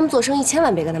能不跟他们做生意，千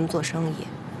万别跟他们做生意。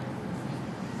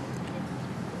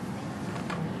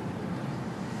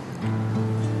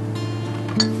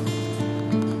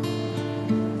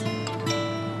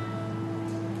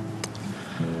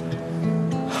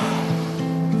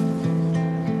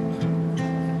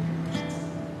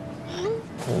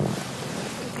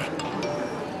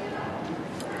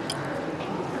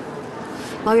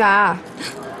老远儿，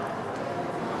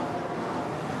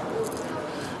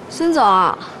孙总，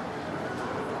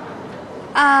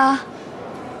啊，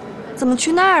怎么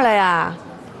去那儿了呀？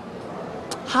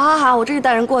好，好，好，我这就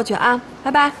带人过去啊，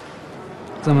拜拜。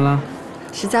怎么了？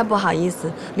实在不好意思，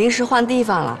临时换地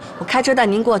方了，我开车带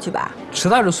您过去吧。迟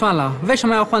到就算了，为什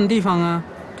么要换地方啊？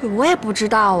对，我也不知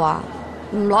道啊，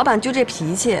老板就这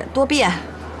脾气，多变。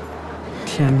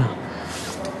天哪！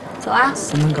走啊！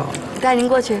怎么搞的？我带您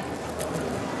过去。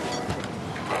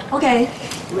Okay,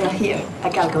 we're here.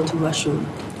 I gotta go to washroom.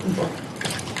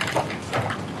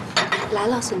 来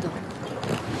了，孙总。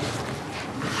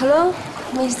Hello,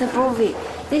 Mr. Bovey.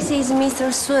 This is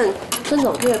Mr. 孙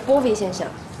总对波维先生。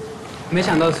没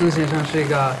想到孙先生是一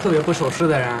个特别不守时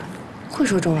的人。会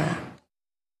说中文啊？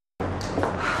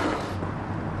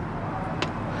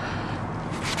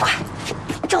快，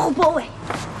招呼波维，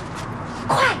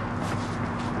快！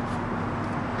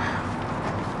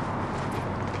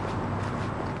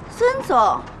孙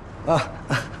总。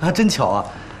真巧啊！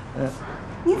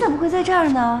你怎么会在这儿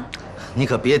呢？你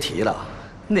可别提了，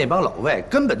那帮老外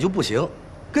根本就不行，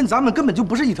跟咱们根本就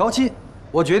不是一条心。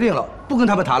我决定了，不跟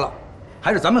他们谈了，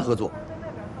还是咱们合作。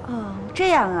哦，这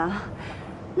样啊，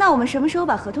那我们什么时候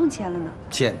把合同签了呢？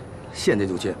签，现在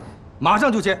就签，马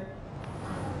上就签。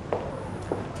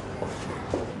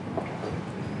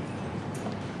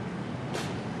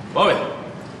王伟，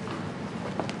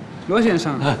罗先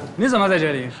生，你怎么在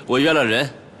这里？我约了人。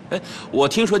哎，我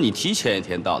听说你提前1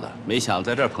天到的，没想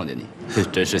在这儿碰见你，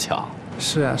真是巧。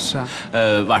是啊，是啊。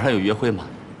晚上有约会吗？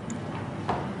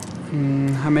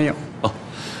还没有。哦，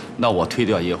那我推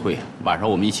掉约会，晚上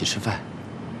我们一起吃饭，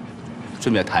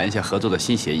顺便谈一下合作的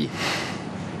新协议。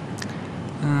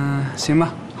行吧。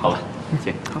好吧，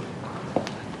行。好。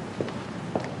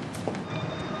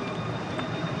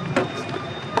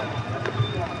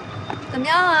怎么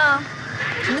样啊？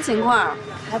什么情况？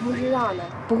还不知道呢。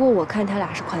不过我看他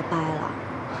俩是快掰了，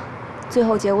最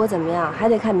后结果怎么样，还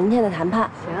得看明天的谈判。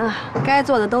行啊，该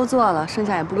做的都做了，剩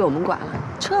下也不归我们管了。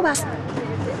撤吧。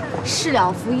事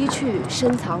了拂衣去，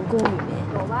深藏功与名。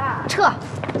走吧，撤。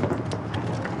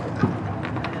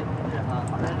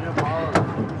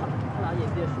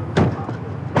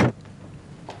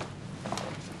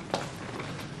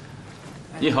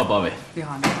你好，包伟。你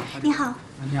好，你好。你好。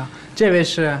你好，这位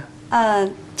是？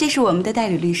这是我们的代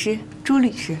理律师朱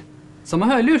律师。怎么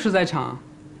还有律师在场？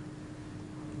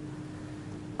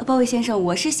包伟先生，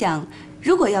我是想，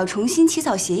如果要重新起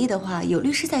草协议的话，有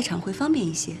律师在场会方便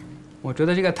一些。我觉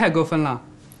得这个太过分了。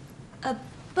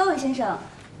包伟先生，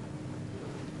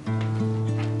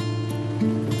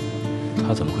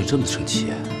他怎么会这么生气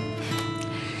啊？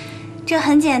这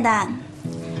很简单，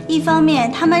一方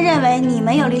面他们认为你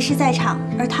们有律师在场，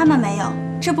而他们没有，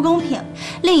这不公平；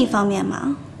另一方面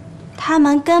嘛，他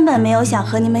们根本没有想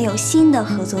和你们有新的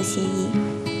合作协议。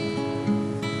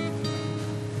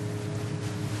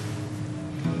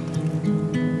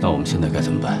那我们现在该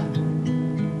怎么办？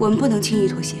我们不能轻易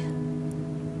妥协。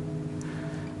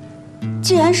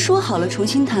既然说好了重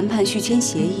新谈判、续签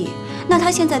协议，那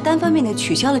他现在单方面的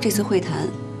取消了这次会谈，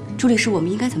朱律师，我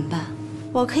们应该怎么办？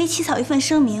我可以起草一份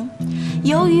声明，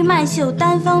由于麦秀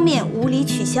单方面无理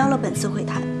取消了本次会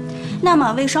谈，那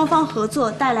么为双方合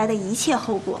作带来的一切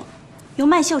后果，由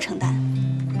麦秀承担。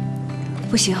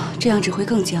不行，这样只会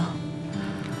更僵。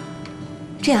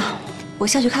这样，我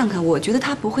下去看看，我觉得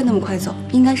他不会那么快走，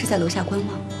应该是在楼下观望。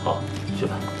好，去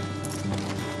吧。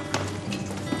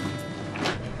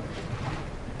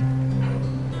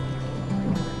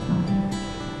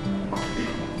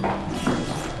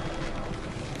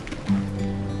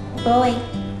博伟，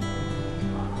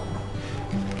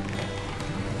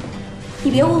你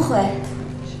别误会，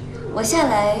我下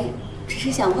来只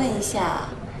是想问一下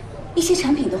一些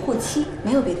产品的货期，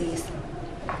没有别的意思。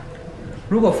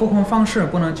如果付款方式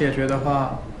不能解决的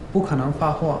话，不可能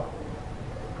发货。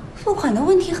付款的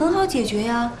问题很好解决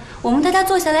呀，我们大家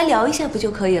坐下来聊一下不就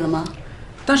可以了吗？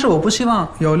但是我不希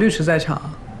望有律师在场。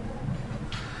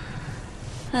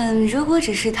如果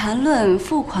只是谈论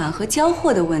付款和交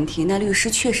货的问题，那律师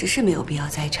确实是没有必要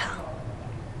在场。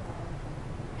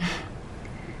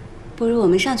不如我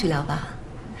们上去聊吧。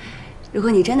如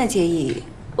果你真的介意，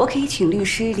我可以请律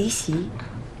师离席。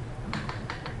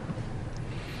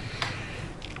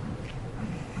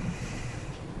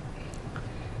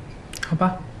好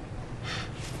吧。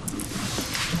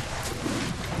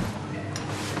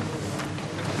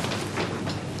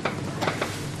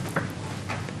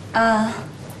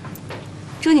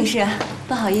朱女士，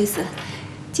不好意思，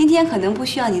今天可能不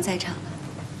需要您在场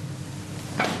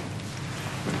了。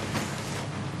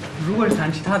如果是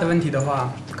谈其他的问题的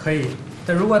话，可以；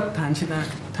但如果谈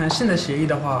新的协议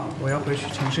的话，我要回去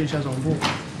城市一下总部。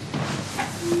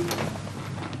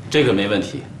这个没问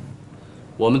题，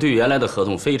我们对原来的合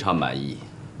同非常满意，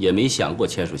也没想过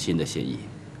签署新的协议。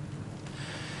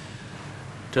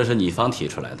这是你方提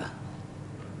出来的。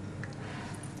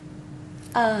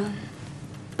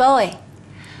包伟，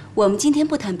我们今天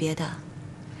不谈别的，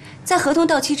在合同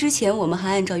到期之前，我们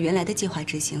还按照原来的计划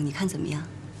执行，你看怎么样？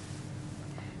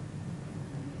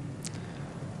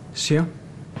行。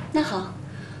那好，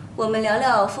我们聊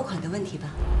聊付款的问题吧。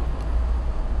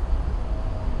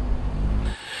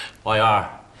王源，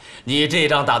你这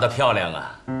仗打得漂亮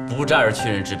啊，不战而屈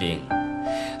人之兵。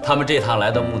他们这趟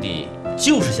来的目的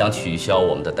就是想取消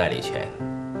我们的代理权，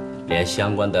连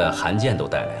相关的函件都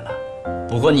带来了。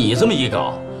不过你这么一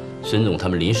搞，孙总他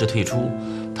们临时退出，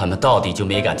他们到底就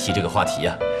没敢提这个话题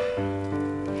呀。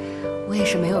我也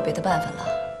是没有别的办法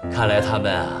了。看来他们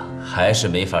啊，还是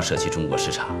没法舍弃中国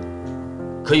市场。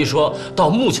可以说到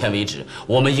目前为止，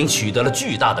我们已经取得了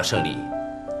巨大的胜利。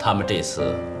他们这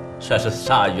次算是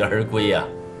铩羽而归呀。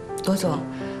罗总，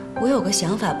我有个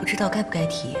想法，不知道该不该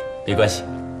提。没关系，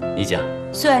你讲。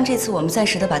虽然这次我们暂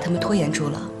时的把他们拖延住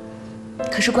了，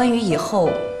可是关于以后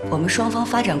我们双方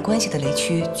发展关系的雷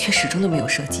区，却始终都没有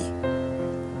设计。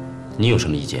你有什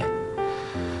么意见？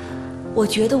我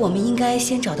觉得我们应该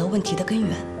先找到问题的根源。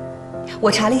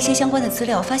我查了一些相关的资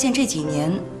料，发现这几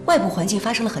年外部环境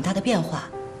发生了很大的变化，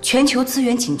全球资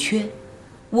源紧缺，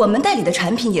我们代理的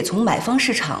产品也从买方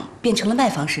市场变成了卖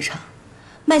方市场。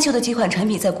曼秀的几款产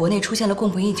品在国内出现了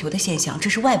供不应求的现象，这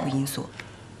是外部因素。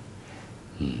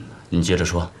你接着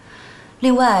说。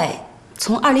另外，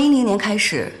从2010年开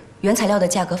始，原材料的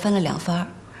价格翻了2番，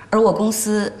而我公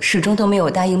司始终都没有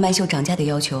答应曼秀涨价的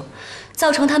要求，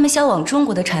造成他们销往中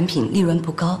国的产品利润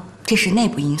不高，这是内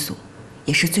部因素，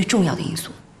也是最重要的因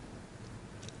素。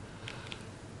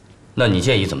那你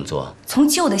建议怎么做？从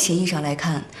旧的协议上来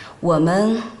看，我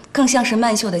们更像是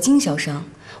曼秀的经销商，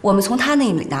我们从他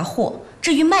那里拿货，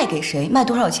至于卖给谁、卖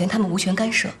多少钱，他们无权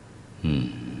干涉。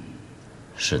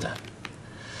是的。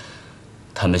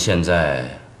他们现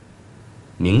在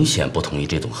明显不同意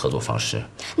这种合作方式。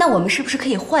那我们是不是可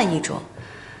以换一种，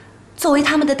作为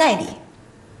他们的代理，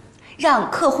让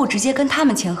客户直接跟他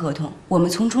们签合同，我们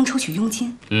从中抽取佣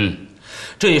金？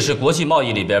这也是国际贸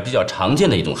易里边比较常见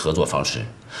的一种合作方式。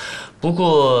不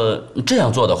过这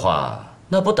样做的话，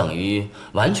那不等于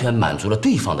完全满足了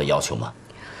对方的要求吗？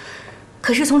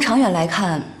可是从长远来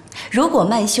看，如果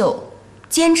曼秀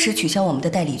坚持取消我们的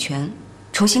代理权，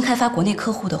重新开发国内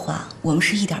客户的话，我们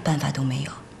是一点办法都没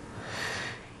有。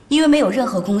因为没有任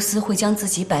何公司会将自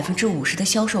己50%的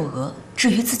销售额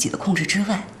置于自己的控制之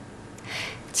外。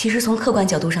其实从客观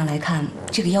角度上来看，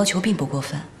这个要求并不过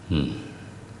分。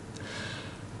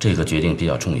这个决定比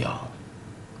较重要，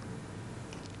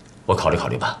我考虑考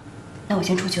虑吧。那我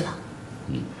先出去了。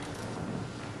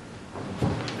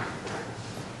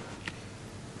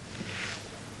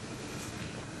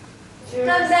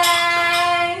拜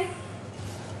拜。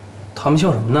他们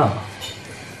笑什么呢？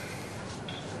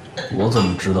我怎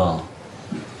么知道？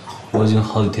我已经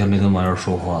好几天没跟王源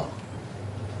说话了。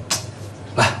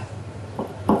来，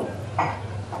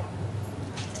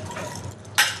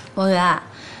王源，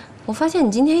我发现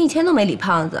你今天一天都没理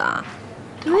胖子啊。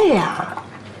对呀，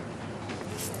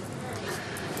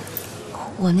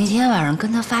我那天晚上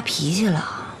跟他发脾气了，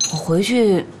我回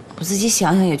去我自己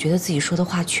想想也觉得自己说的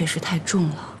话确实太重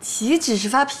了。岂止是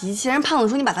发脾气，人胖子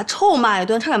说你把他臭骂一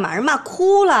顿，差点把人骂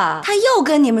哭了。他又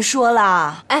跟你们说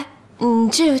了。哎，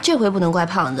这回不能怪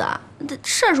胖子，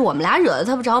事儿是我们俩惹的，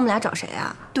他不找我们俩找谁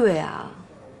啊？对啊，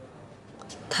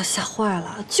他吓坏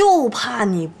了，就怕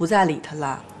你不再理他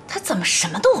了。他怎么什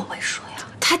么都很会说呀？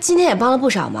他今天也帮了不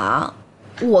少忙，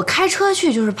我开车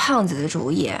去就是胖子的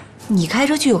主意。你开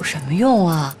车去有什么用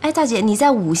啊？哎，大姐，你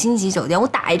在5星级酒店，我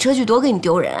打一车去多给你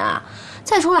丢人啊！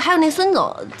再说了，还有那孙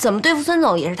总，怎么对付孙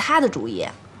总也是他的主意。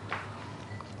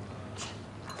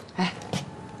哎，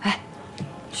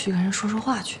去跟人说说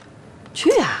话去，去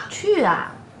啊，去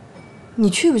啊！你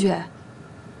去不去？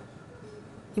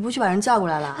你不去把人叫过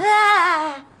来了？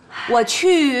哎，我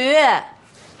去。哎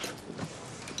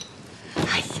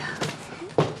呀，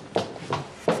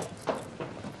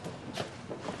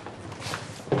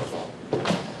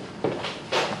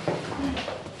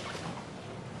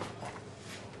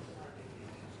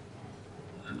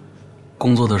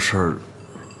工作的事儿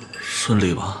顺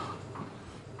利吧？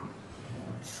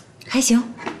还行，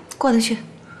过得去。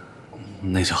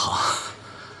那就好。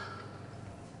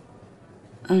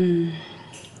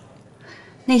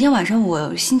那天晚上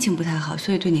我心情不太好，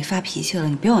所以对你发脾气了，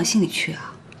你别往心里去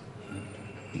啊。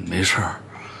没事儿，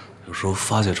有时候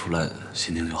发泄出来，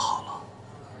心情就好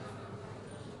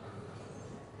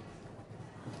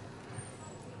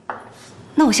了。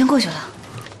那我先过去了。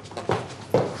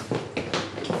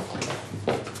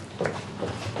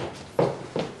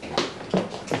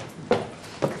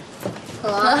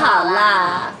和好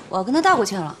啦！我要跟他道过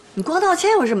歉了。你光道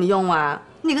歉有什么用啊？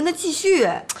你得跟他继续。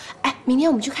哎，明天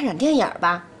我们去看场电影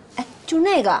吧。哎，就是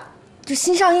那个，就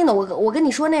新上映的。我跟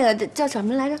你说那个叫什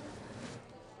么来着？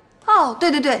哦，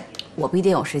对，我不一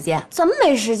定有时间。怎么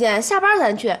没时间？下班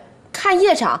咱去看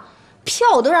夜场，票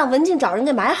我都让文静找人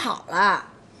给买好了。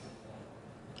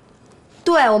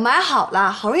对，我买好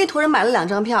了，好容易托人买了2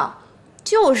张票，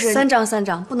就是3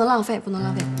张，不能浪费，不能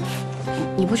浪费。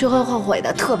你不去会后悔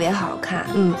的，特别好看。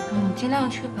尽量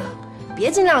去吧。别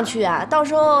尽量去啊，到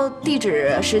时候地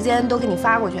址、时间都给你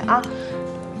发过去啊。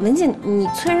文静，你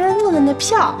催人问问那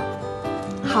票。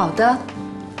好的。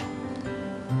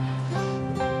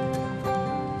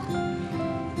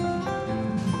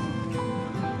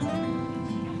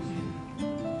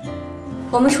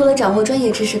我们除了掌握专业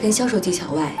知识跟销售技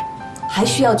巧外，还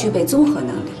需要具备综合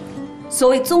能力。所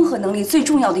谓综合能力，最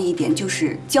重要的一点就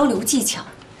是交流技巧。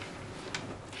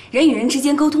人与人之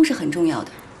间沟通是很重要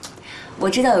的。我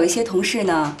知道有一些同事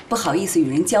呢，不好意思与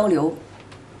人交流，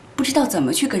不知道怎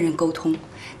么去跟人沟通，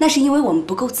那是因为我们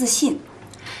不够自信。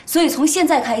所以从现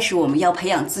在开始，我们要培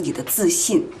养自己的自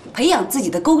信，培养自己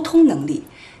的沟通能力，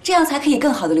这样才可以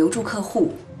更好的留住客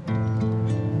户。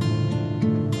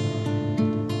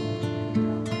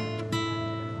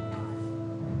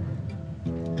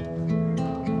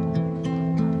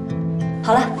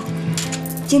好了，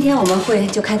今天我们会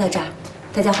就开到这儿，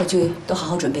大家回去都好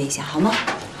好准备一下，好吗？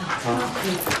好。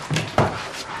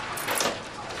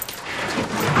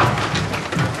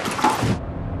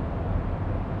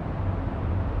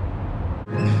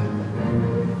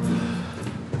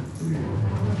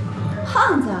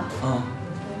胖子。啊。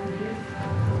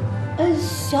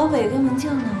小北跟文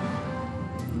静呢？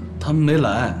他们没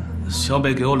来。小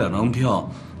北给我2张票，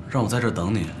让我在这儿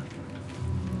等你。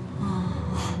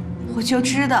我就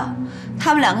知道，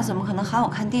他们2个怎么可能喊我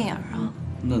看电影啊？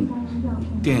那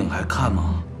电影还看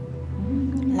吗？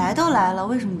来都来了，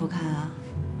为什么不看啊？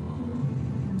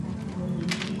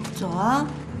走啊！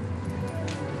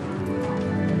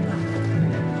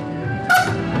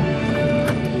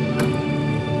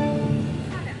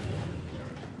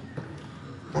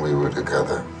 We were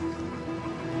together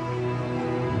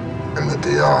in the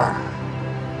DR.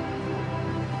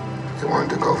 You wanted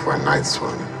to go for a night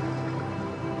swim.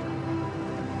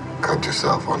 Cut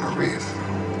yourself on a reef.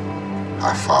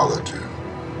 I followed you.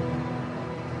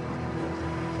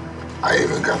 I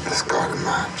even got the scar to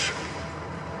match.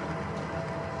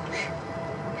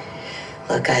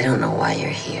 Look, I don't know why you're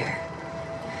here,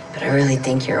 but I really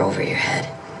think you're over your head.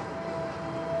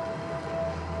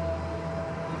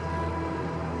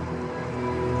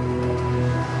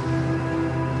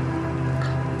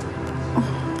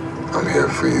 I'm here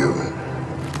for you.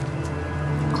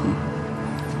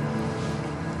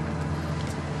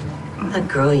 That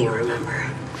girl you remember.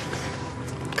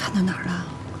 看到哪儿了？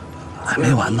还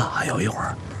没完呢，还有一会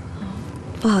儿。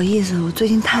不好意思，我最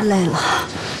近太累了。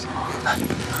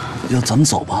要咱们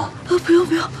走吧？啊，不用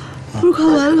不用，不是快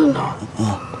完了吗？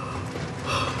啊。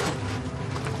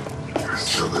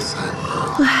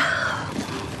哎，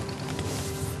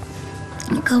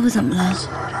你胳膊怎么了？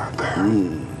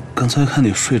刚才看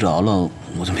你睡着了，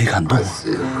我就没敢动。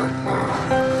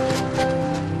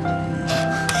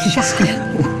傻呀！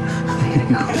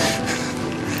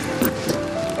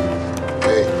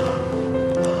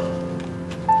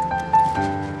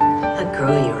 That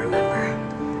girl you remember.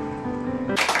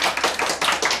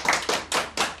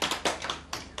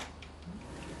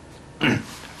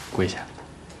 跪下，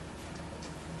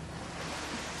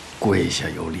跪下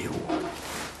有礼物。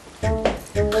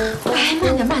哎，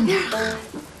慢点慢点。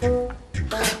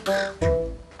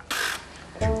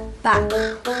爸，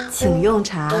请用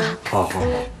茶。好好好。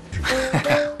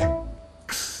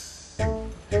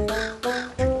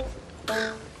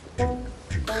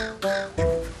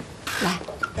来，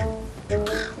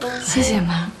谢谢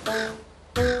妈。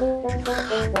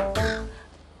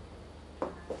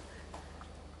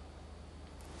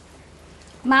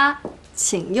妈，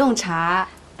请用茶。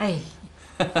哎。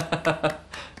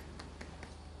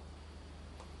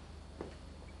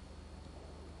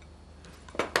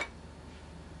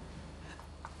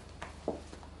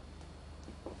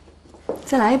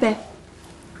再来一杯，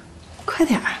快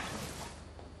点儿。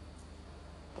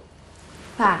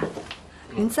爸，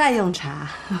您再用茶。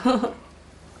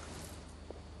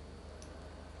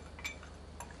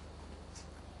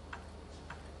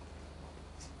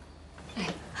哎，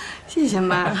谢谢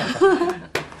妈。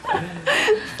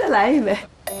再来一杯。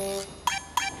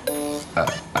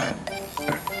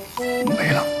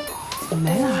没了。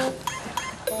没了。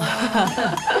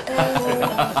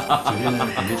酒店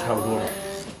准备差不多了。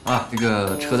 啊，这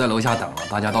个车在楼下等了，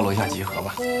大家到楼下集合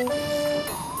吧。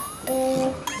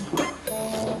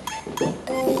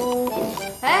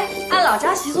哎，按老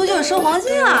家习俗就是收黄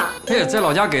金啊。嘿，在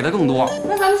老家给的更多。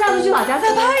那咱们下次去老家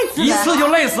再拍一次。一次就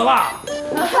累死了。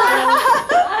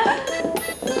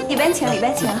里边请，里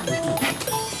边请。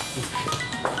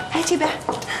哎，这边。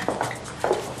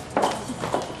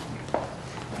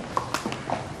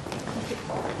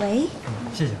喂。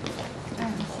谢谢。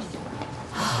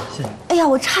 谢谢。哎呀，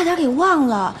我差点给忘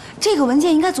了，这个文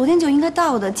件应该昨天就应该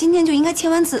到的，今天就应该签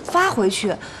完字发回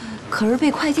去。可是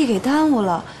被快递给耽误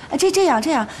了。哎，这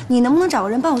样，你能不能找个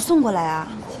人帮我送过来啊？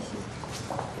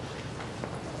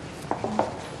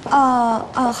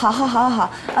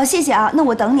好，谢谢啊，那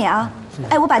我等你啊。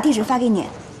哎，我把地址发给你。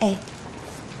哎。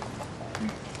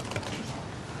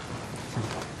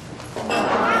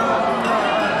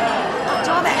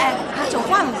周老板，酒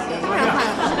换了吗？当然换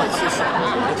了，我去洗。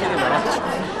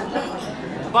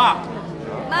爸。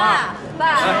爸，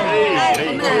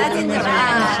我们俩来见见吧。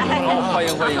欢迎！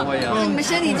你们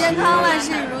身体健康，万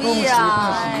事如意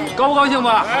啊！高不高兴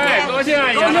吧？哎，高兴，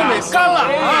高兴得干了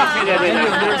啊！谢。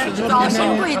早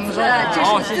生贵子，这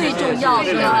是最重要的。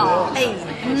哎，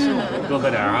多喝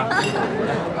点啊！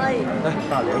哎，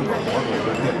大连烤毛肚跟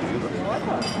面驴子。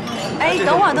哎，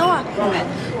等会儿，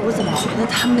我怎么觉得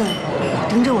他们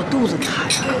盯着我肚子看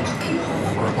呀？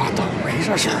胡说八道，没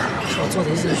这事儿。我做的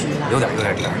心虚了。有点。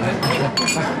来，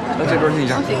这边敬一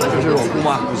下，这是我姑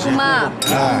妈。姑妈，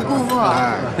姑父，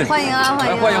欢迎啊，欢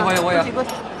迎。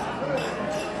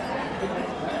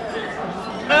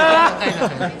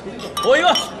我一个。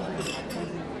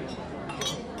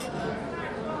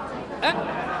哎，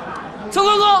陈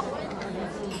哥哥，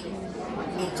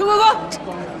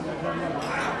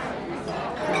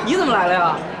你怎么来了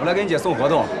呀？我来给你姐送合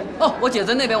同。哦，我姐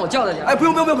在那边，我叫她去。哎，不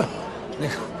用，那个，你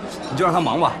就让她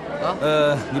忙吧。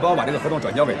你帮我把这个合同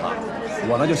转交给她，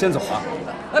我呢就先走了。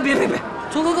哎，别，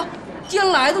春哥哥，既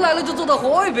然来都来了，就坐到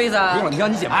喝一杯噻。不用了，你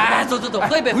让你姐。哎，走，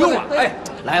喝一杯，不用了。哎，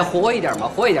来喝一点嘛，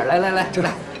来，这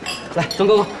来，春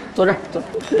哥哥坐这儿，坐。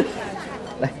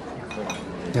来，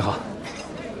你好。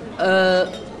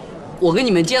我给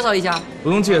你们介绍一下。不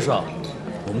用介绍，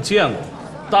我们见过，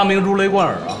大明如雷贯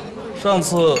耳啊。上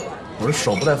次我这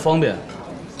手不太方便，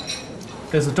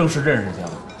这次正式认识一下。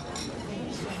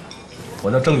我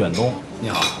叫郑远东。你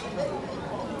好。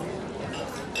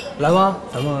来吧，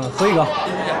咱们喝一个。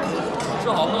吃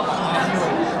好喝好啊！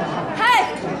嗨，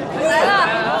来了。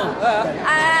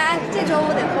哎，这种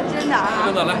我得喝真的啊。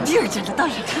真的来。第二真的，当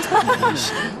然真的。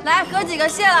来，哥几个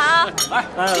谢了啊。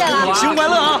来，谢了。新快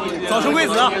乐啊！早生贵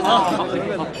子啊！好。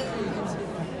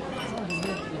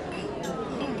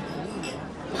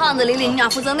胖子、李李，你俩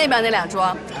负责那边那2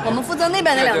桌，我们负责那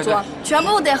边那2桌，全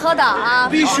部得喝的啊！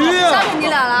必须啊！交给你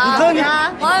俩了啊！你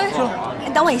看，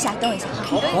等我一下。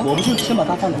我不去，先把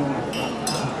它放这。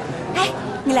哎，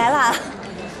你来了。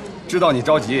知道你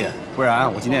着急，不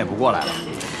然我今天也不过来了。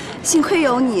幸亏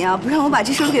有你啊，不然我把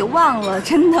这事都给忘了。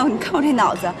真的，你看我这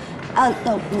脑子。啊，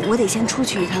那我得先出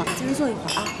去一趟，先坐一会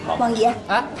儿啊。王爷，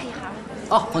哎，配一行。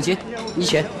哦，放心，你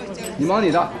请。你忙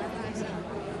你的。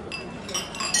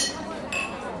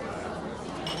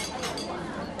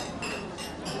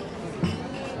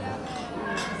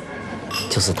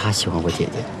就是他喜欢我姐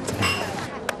姐，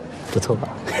不错吧？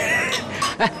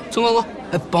哎，钟哥哥，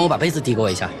帮我把杯子递给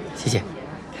我一下，谢谢。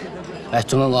哎，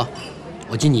钟哥哥，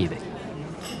我敬你一杯。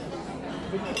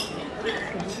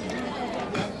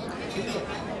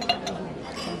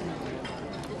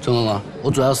钟哥哥，我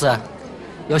主要是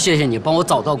要谢谢你帮我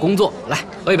找到工作，来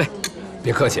喝一杯。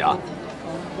别客气啊，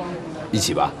一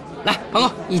起吧。来，胖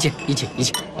哥，一起，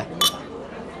来。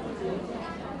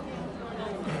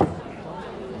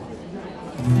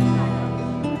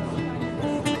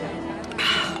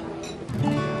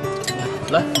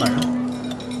来，马上。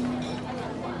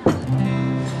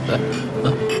来，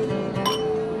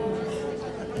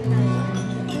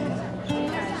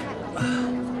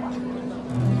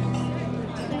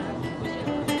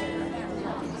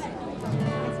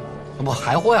我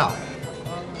还喝呀？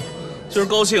今儿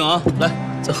高兴啊！来，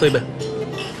再喝一杯。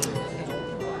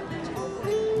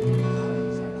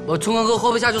我春哥哥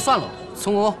喝不下就算了，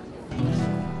春哥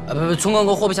哥，不，春哥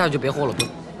哥喝不下就别喝了，不。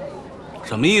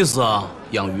什么意思啊？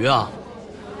养鱼啊？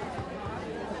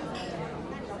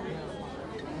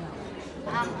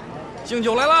敬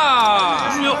酒来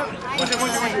啦！敬酒！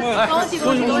来，恭喜！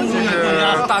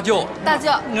大舅，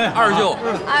二舅，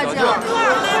恭喜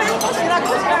了！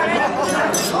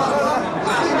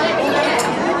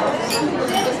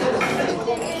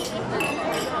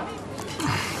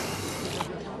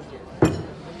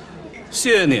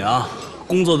谢谢你啊，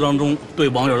工作当中对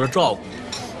网友的照顾。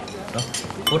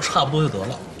不过差不多就得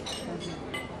了。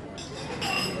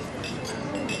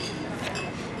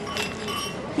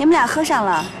你们俩喝上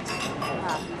了。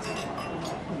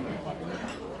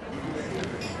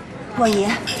王爷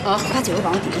啊，把酒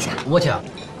帮我抵一下。我去啊。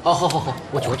好，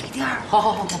我去。给点儿。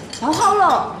好。忙好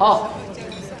了。好。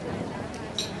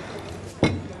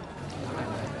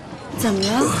怎么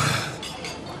了？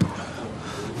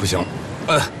不行，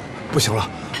不行了，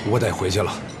我得回去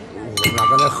了。我们俩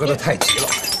刚才喝得太急了。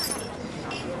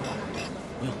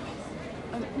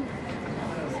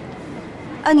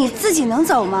你自己能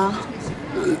走吗？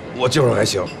我就是还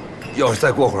行，要是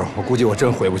再过会儿，我估计我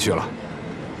真回不去了。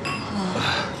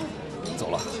走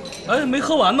了。哎，没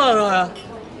喝完呢，这还。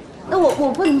那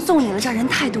我不能送你了，这人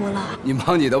太多了。你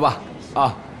忙你的吧，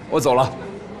啊，我走了。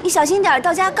你小心点，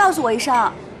到家告诉我一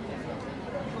声。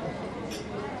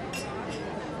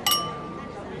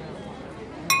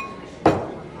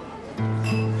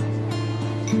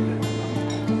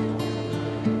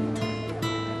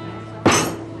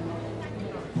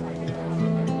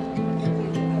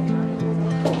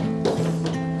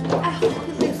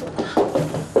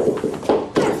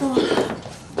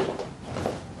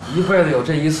一辈子有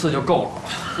这一次就够了，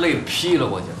累得劈了，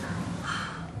我就。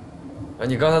哎，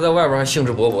你刚才在外边还兴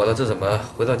致勃勃的，这怎么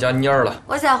回到家蔫了？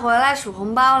我想回来数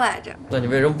红包来着。那你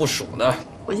为什么不数呢？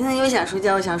我现在又想睡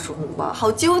觉又想数红包，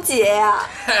好纠结呀！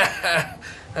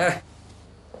哎，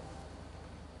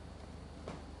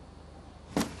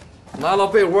拿到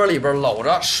被窝里边搂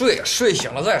着睡，睡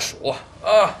醒了再数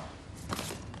啊。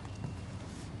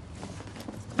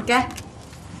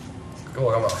给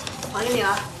我干嘛？还给你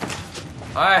了。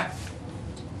哎，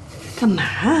干嘛？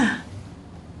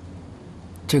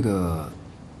这个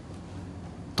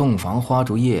洞房花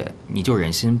烛夜，你就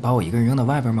忍心把我一个人扔到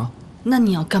外边吗？那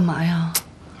你要干嘛呀？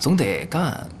总得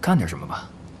干点什么吧。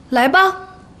来吧。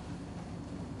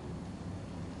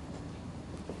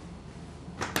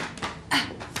哎，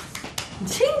你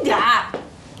轻点儿。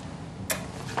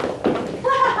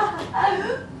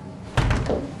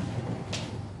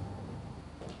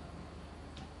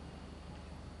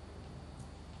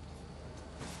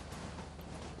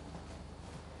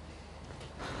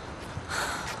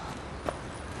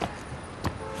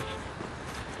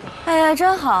哎呀，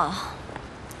真好，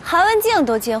韩文静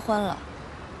都结婚了，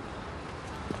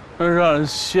真让人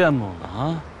羡慕了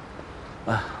啊！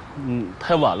哎，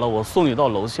太晚了，我送你到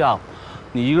楼下，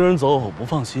你一个人走我不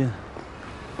放心。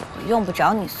我用不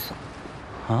着你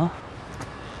送。啊？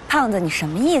胖子，你什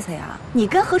么意思呀？你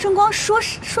跟何春光说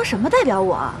什么代表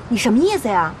我？你什么意思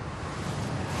呀？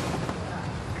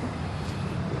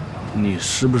你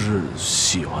是不是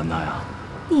喜欢他呀？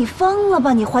你疯了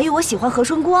吧？你怀疑我喜欢何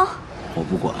春光？我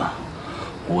不管，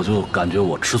我就感觉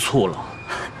我吃醋了。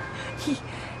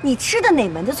你吃的哪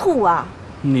门子醋啊？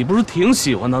你不是挺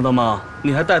喜欢他的吗？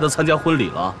你还带他参加婚礼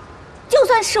了。就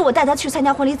算是我带他去参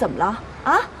加婚礼，怎么了？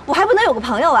啊，我还不能有个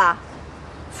朋友啊？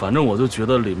反正我就觉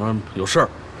得里面有事儿。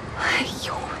哎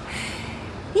呦，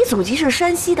你祖籍是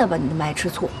山西的吧？你那么爱吃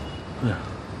醋？对，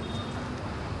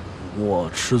我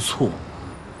吃醋，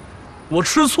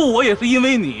我也是因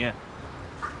为你。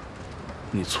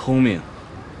你聪明。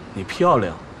你漂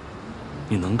亮，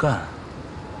你能干。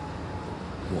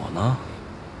我呢，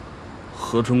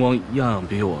何春光样样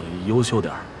比我优秀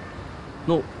点儿。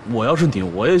那我要是你，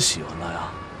我也喜欢他呀。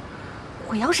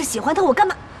我要是喜欢他，我干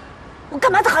嘛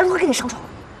还会跟你上床？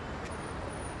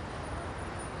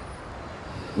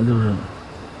那就是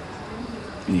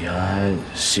你还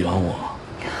喜欢我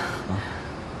啊？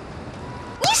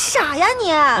你傻呀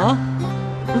你！啊？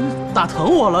打疼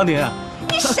我了你？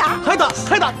你傻！还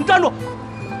打！你站住！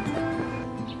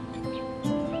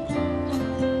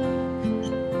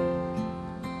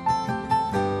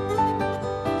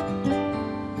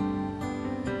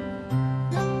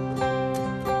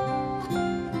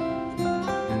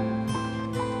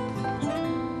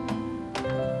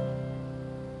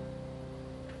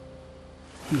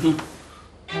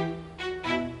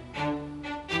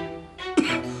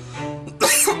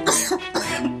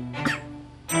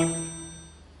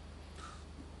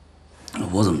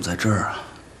我怎么在这儿啊？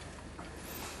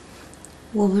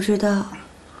我不知道。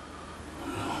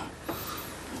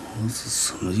我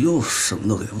怎么又什么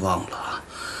都给忘了？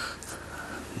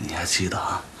你还记得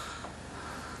啊？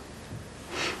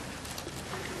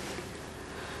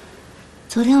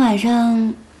昨天晚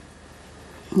上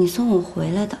你送我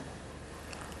回来的。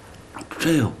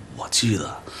这个我记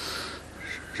得。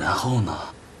然后呢？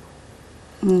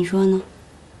你说呢？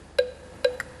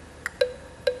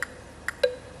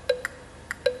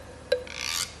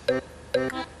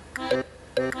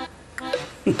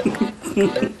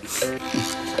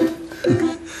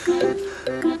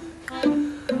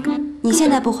你现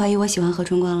在不怀疑我喜欢何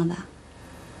春光了吧？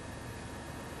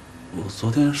我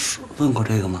昨天问过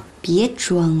这个吗？别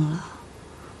装了，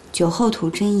酒后吐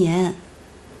真言，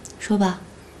说吧，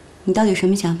你到底什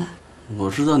么想法？我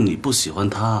知道你不喜欢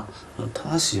他，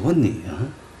他喜欢你啊。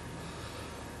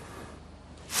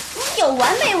你有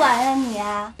完没完啊你？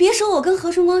别说我跟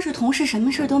何春光是同事，什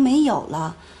么事都没有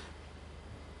了。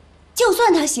就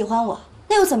算他喜欢我，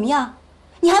那又怎么样？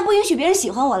你还不允许别人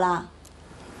喜欢我了？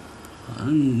反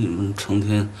正你们成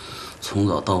天从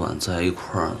早到晚在一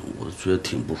块儿，我觉得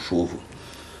挺不舒服。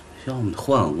要么你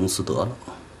换个公司得了。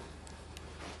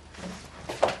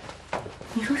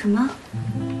你说什么？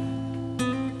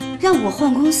让我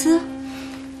换公司？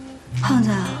胖子，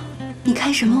你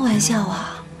开什么玩笑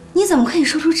啊？你怎么可以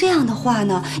说出这样的话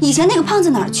呢？以前那个胖子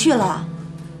哪儿去了？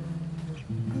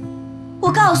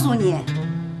我告诉你，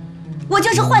我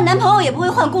就是换男朋友也不会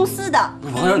换公司的。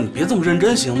王源，你别这么认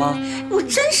真行吗？我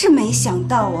真是没想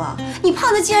到啊，你胖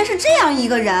子竟然是这样一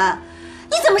个人。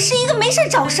你怎么是一个没事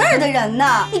找事儿的人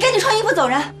呢？你赶紧穿衣服走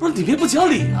人！不是你别不讲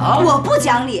理啊！我不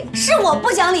讲理，是我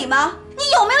不讲理吗？你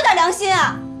有没有点良心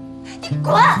啊？你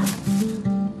滚！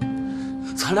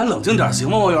咱俩冷静点行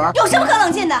吗，王源？有什么可冷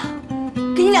静的？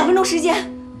给你2分钟时间，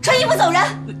穿衣服走人。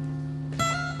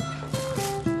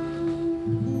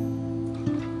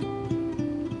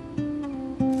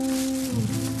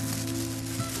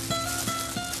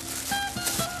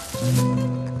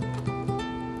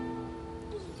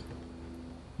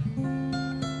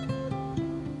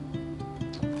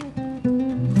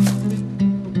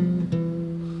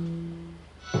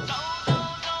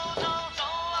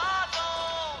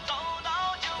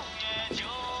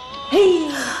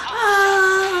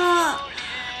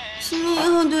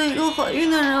怀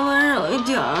孕的人温柔一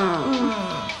点儿。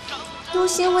都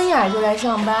新婚燕尔就来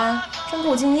上班，真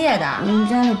够敬业的。你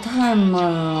家里太闷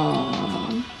了。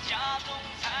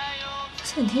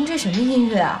现在你听这什么音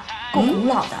乐啊？够古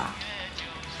老的。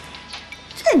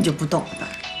这你就不懂了，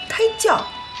胎教。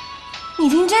你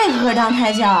听这个歌当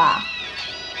胎教啊？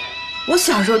我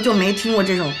小时候就没听过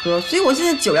这首歌，所以我现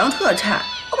在酒量特差，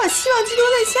我把希望寄托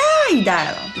在下一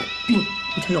代了。有病！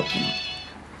你才有病！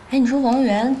哎，你说王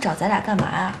源找咱俩干嘛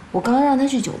呀？我刚刚让他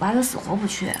去酒吧，他死活不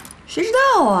去。谁知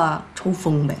道啊？抽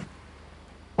风呗。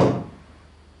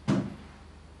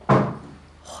哇，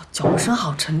脚步声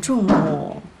好沉重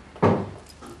哦。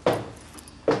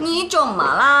你怎么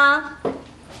啦？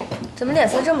怎么脸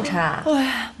色这么差？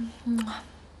哎，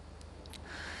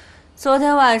昨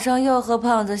天晚上又和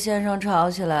胖子先生吵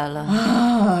起来了。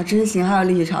啊，真行，还有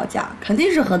力气吵架，肯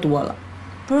定是喝多了。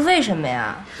不是为什么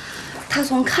呀？他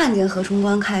从看见何崇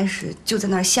光开始就在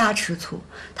那儿瞎吃醋，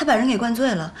他把人给灌醉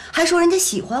了，还说人家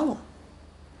喜欢我。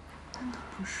真的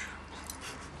不是？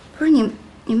不是你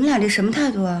们俩这什么态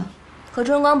度啊？何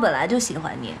崇光本来就喜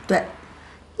欢你。对。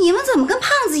你们怎么跟胖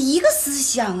子一个思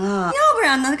想啊？要不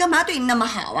然呢？他干嘛对你那么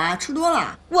好啊？吃多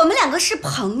了。我们两个是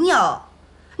朋友，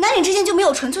男女之间就没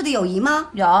有纯粹的友谊吗？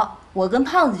有，我跟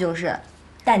胖子就是。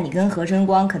但你跟何晨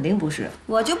光肯定不是，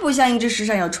我就不相信这世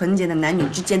上有纯洁的男女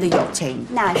之间的友情。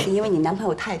那是因为你男朋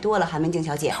友太多了，韩文静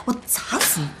小姐，我砸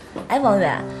死你！哎，王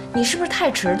源，你是不是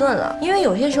太迟钝了？因为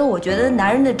有些时候我觉得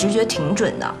男人的直觉挺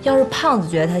准的。要是胖子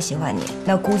觉得他喜欢你，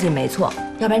那估计没错。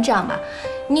要不然这样吧，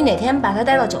你哪天把他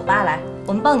带到酒吧来，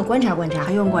我们帮你观察观察。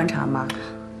还用观察吗？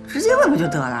直接问不就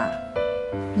得了？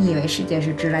你以为世界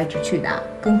是直来直去的，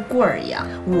跟棍儿一样？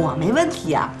我没问题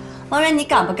呀，王源，你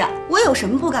敢不敢？我有什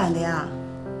么不敢的呀？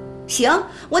行，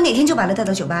我哪天就把他带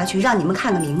到酒吧去，让你们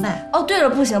看个明白。哦，对了，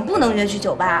不行，不能约去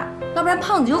酒吧，要不然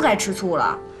胖子又该吃醋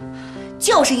了。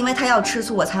就是因为他要吃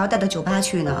醋，我才要带到酒吧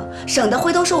去呢，省得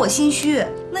回头说我心虚。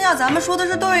那要咱们说的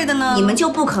是对的呢？你们就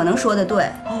不可能说的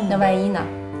对。那万一呢？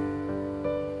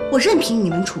我任凭你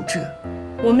们处置。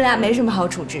我们俩没什么好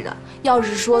处置的。要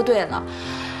是说对了，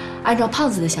按照胖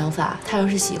子的想法，他要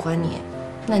是喜欢你，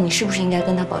那你是不是应该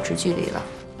跟他保持距离了？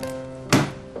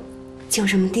就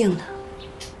这么定了。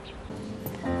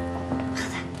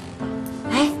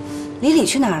李李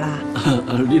去哪儿了？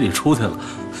李李出去了。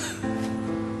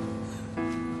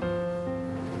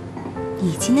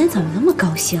你今天怎么那么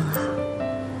高兴啊？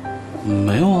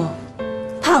没有啊。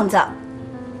胖子，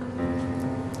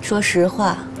说实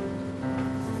话，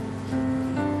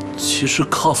其实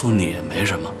告诉你也没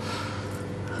什么。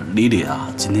李李啊，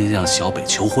今天向小北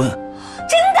求婚。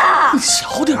真的？你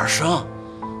小点声，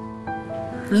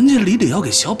人家李李要给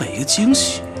小北一个惊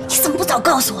喜。你怎么不早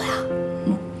告诉我呀？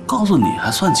告诉你还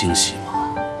算惊喜吗？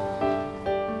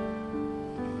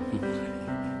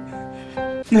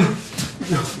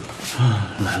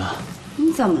来了。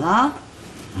你怎么了？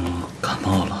感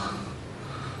冒了。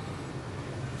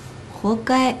活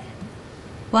该。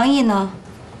王毅呢？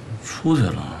出去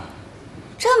了。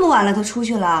这么晚了，他出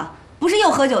去了？不是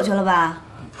又喝酒去了吧？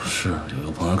不是，有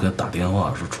个朋友给他打电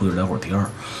话说出去聊会儿天儿，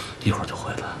一会儿就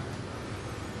回来。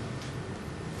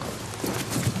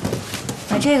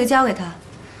把这个交给他。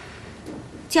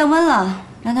降温了，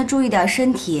让他注意点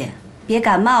身体，别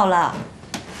感冒了。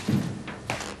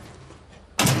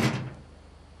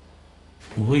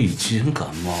我已经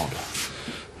感冒了，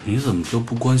你怎么就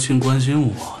不关心关心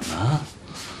我呢？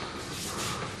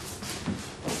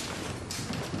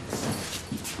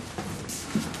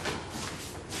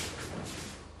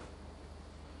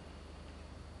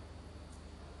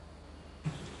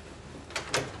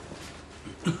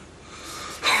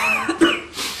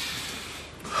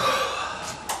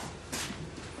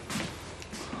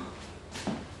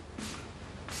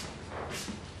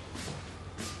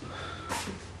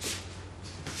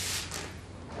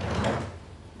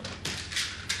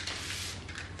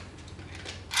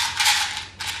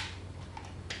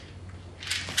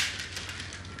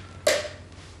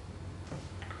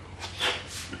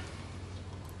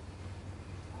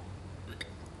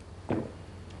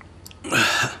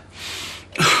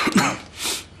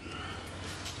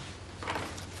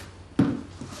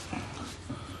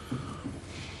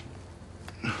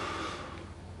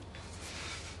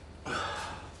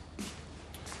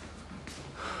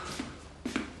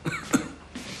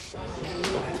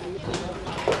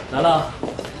来了，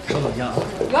稍等一下啊。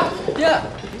呀，爹，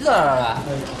你在哪儿啊？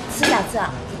吃啥吃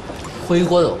啊？回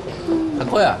锅肉，还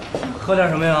可以。喝点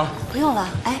什么呀？不用了。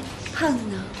哎，胖子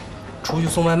呢？出去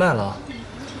送外卖了。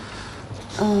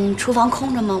厨房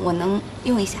空着吗？我能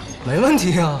用一下。没问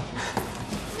题啊。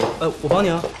我帮你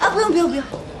啊。啊，不用不用不用。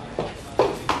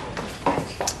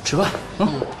吃饭。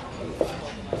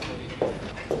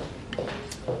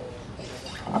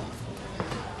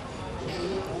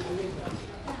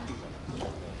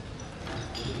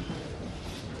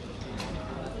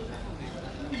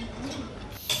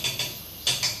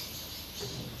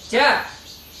姐，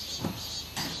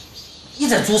你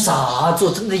在做啥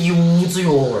子？整得一屋子药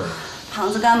味儿。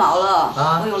胖子感冒了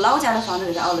啊，我用老家的方子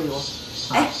给他熬了药。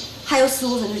哎，还有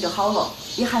15分钟就好了，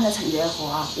你还在趁热喝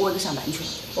啊？我就上班去了。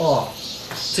哦，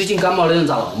最近感冒的人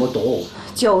咋那么多？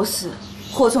就是，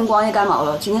何春光也感冒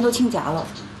了，今天都请假了。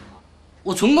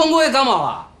我春光哥也感冒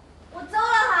了。我走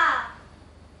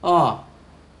了哈。啊。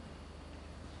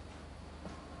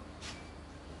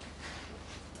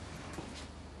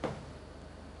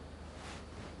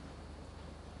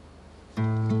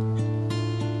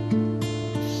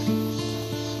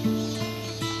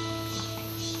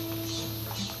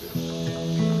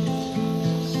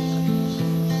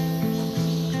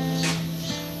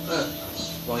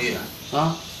王毅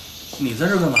啊，你在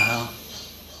这干嘛呀？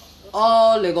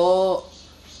那个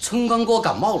春光哥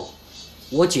感冒了，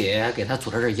我姐给他煮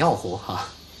了点药喝哈。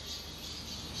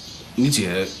你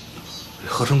姐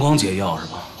何春光姐药是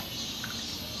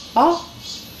吧？啊，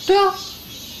对啊。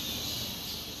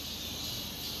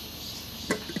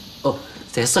哦，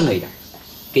再剩了一点，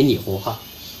给你喝哈。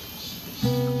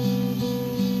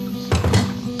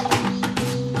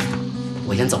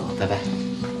我先走了，拜拜。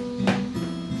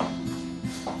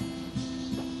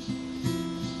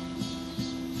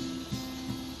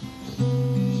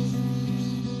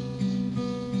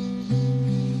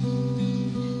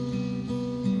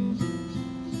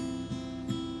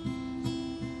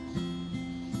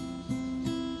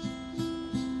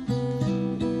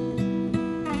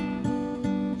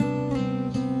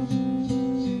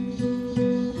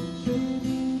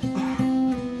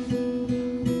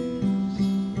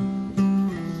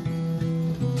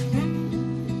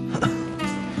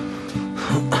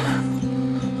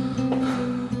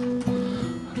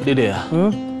丽丽，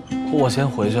我先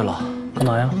回去了。干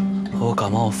嘛呀？我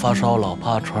感冒发烧了，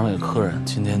怕传染给客人，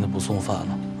今天就不送饭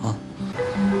了啊。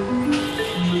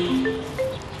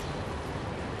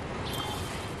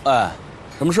哎，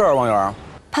什么事儿，王源？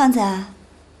胖子，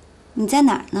你在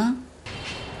哪儿呢？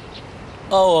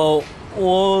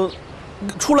我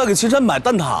出来给秦山买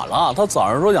蛋挞了。他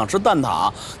早上说想吃蛋挞，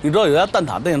你知道有家蛋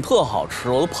挞店特好吃，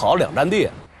我都跑了2站地。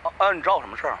你找我什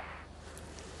么事儿？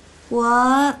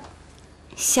我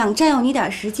想占用你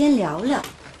点时间聊聊。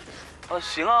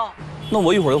行啊，那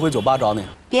我一会儿就回酒吧找你。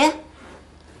别，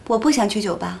我不想去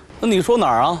酒吧。那你说哪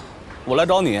儿啊？我来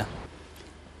找你。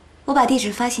我把地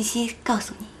址发信息告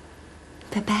诉你。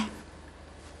拜拜。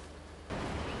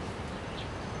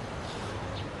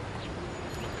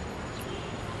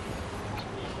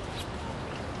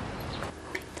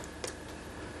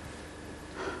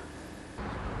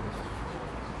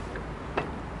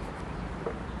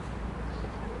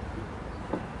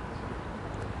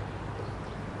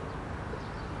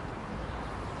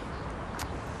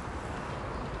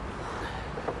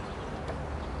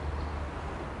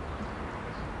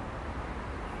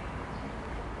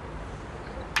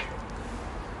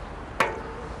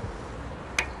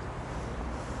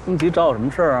你找我什么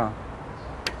事儿啊？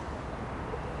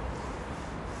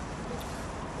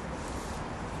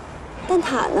蛋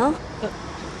挞呢？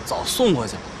早送过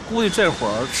去，估计这会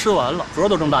儿吃完了，盒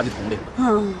都扔垃圾桶里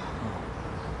了。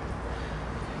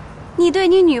你对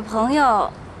你女朋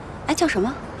友，哎，叫什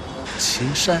么？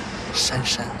秦珊，珊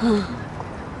珊。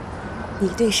你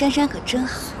对珊珊可真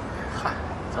好。嗨，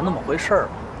就那么回事儿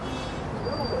吧。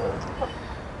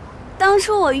当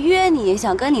初我约你，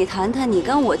想跟你谈谈你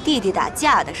跟我弟弟打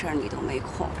架的事儿，你都没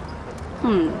空。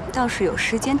倒是有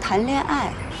时间谈恋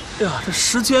爱。哎呀，这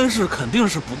时间是肯定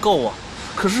是不够啊，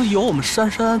可是有我们珊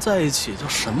珊在一起，就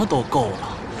什么都够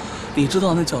了。你知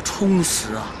道那叫充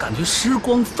实啊，感觉时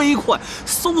光飞快，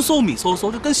嗖嗖米嗖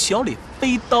嗖，就跟小李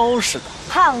飞刀似的。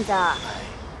胖子，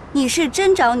你是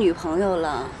真找女朋友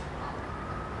了，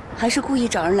还是故意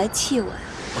找人来气我呀？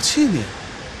我气你？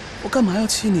我干嘛要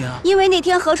气你啊？因为那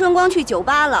天何春光去酒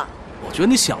吧了。我觉得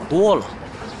你想多了。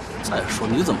再说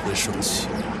你怎么会生气？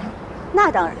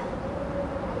那当然。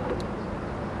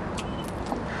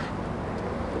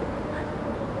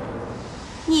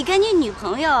你跟你女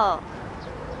朋友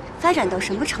发展到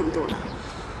什么程度了？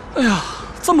哎呀，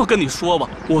这么跟你说吧，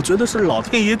我觉得是老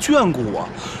天爷眷顾我，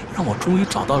让我终于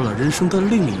找到了人生的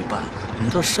另一半。你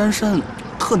知道珊珊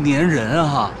特粘人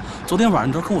啊，昨天晚上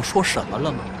你知道跟我说什么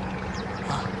了吗？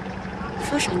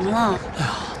说什么了？哎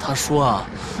呀，她说啊，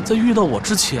在遇到我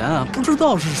之前啊，不知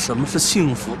道是什么是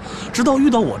幸福，直到遇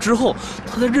到我之后，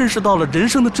她才认识到了人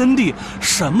生的真谛，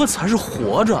什么才是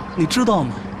活着，你知道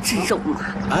吗？真肉麻！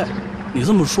哎，你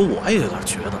这么说，我也有点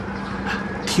觉得，哎，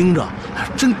听着，哎，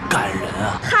真感人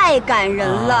啊！太感人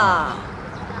了，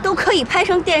都可以拍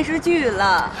成电视剧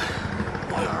了。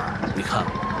王源，你看，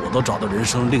我都找到人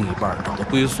生另一半，找到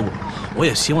归宿了。我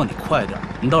也希望你快点。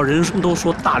你知道人生都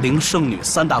说大龄剩女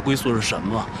三大归宿是什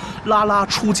么吗？拉拉、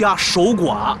出家、守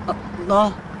寡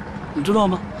啊，你知道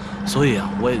吗？所以啊，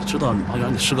我也知道王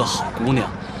源你是个好姑娘，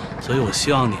所以我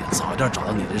希望你早一点找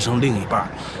到你人生另一半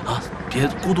啊，别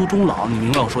孤独终老。你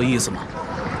明白我说意思吗？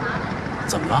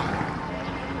怎么了？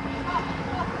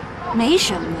没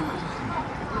什么，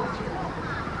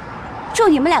祝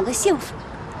你们两个幸福。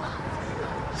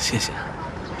谢谢。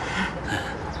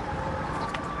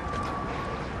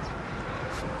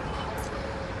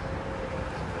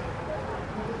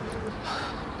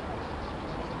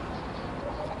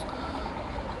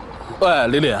喂，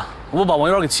李李，我把王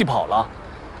源给气跑了。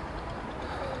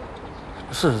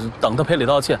是等他赔礼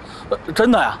道歉，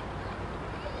真的呀？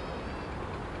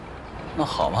那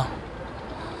好吧，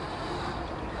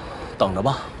等着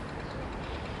吧。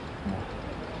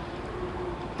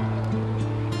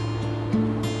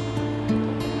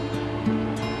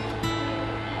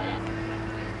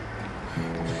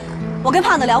我跟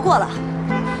胖子聊过了，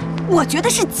我觉得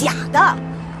是假的，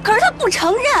可是他不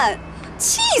承认，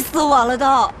气死我了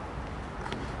都。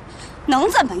能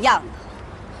怎么样呢？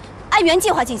按原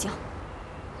计划进行。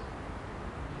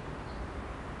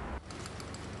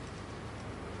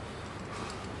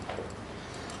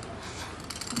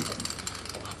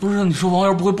不是，你说王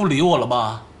源不会不理我了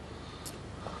吧？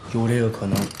有这个可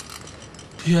能。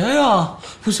别呀，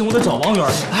不行，我得找王源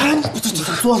去。哎，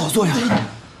坐下，坐下。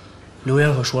刘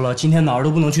岩可说了，今天哪儿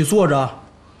都不能去，坐着。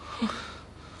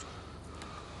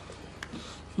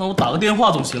那我打个电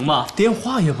话总行吧？电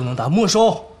话也不能打，没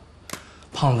收。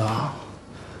胖子啊，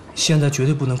现在绝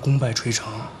对不能功败垂成，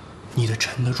你得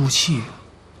沉得住气，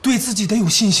对自己得有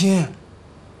信心，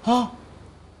啊！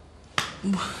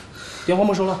电话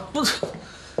没收了。不是。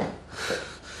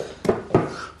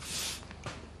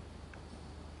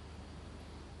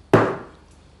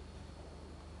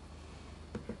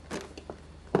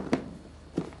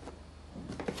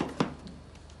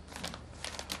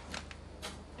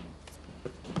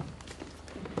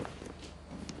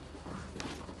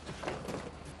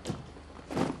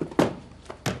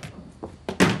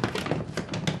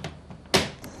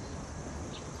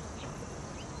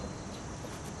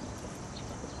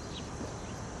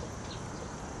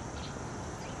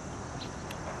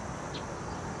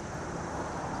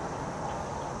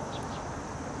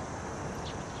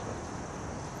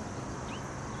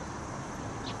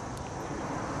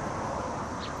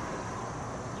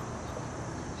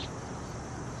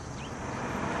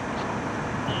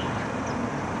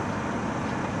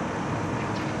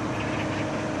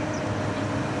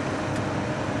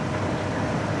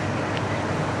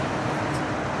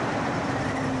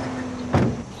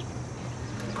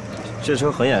这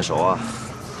车很眼熟啊。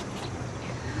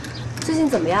最近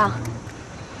怎么样？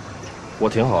我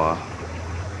挺好啊，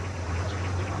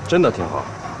真的挺好。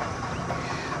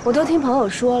我都听朋友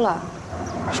说了。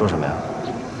说什么呀？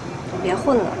别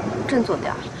混了，振作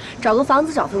点，找个房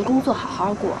子，找份工作，好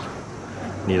好过。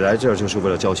你来这儿就是为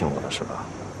了教训我的是吧？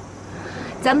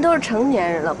咱们都是成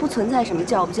年人了，不存在什么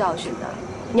教不教训的。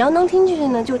你要能听进去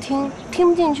呢就听，听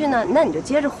不进去呢，那你就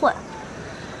接着混。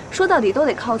说到底都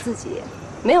得靠自己。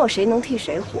没有谁能替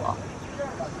谁活。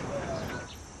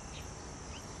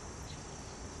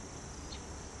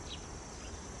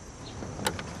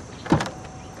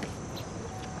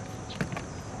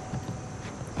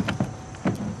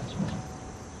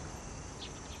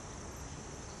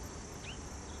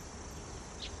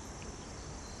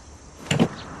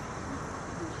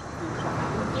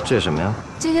这是什么呀？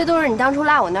这些都是你当初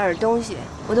拉我那儿的东西，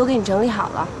我都给你整理好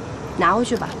了，拿回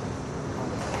去吧。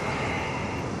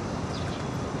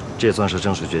这算是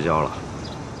正式绝交了。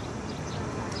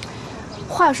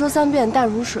话说三遍淡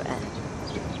如水，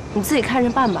你自己看着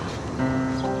办吧。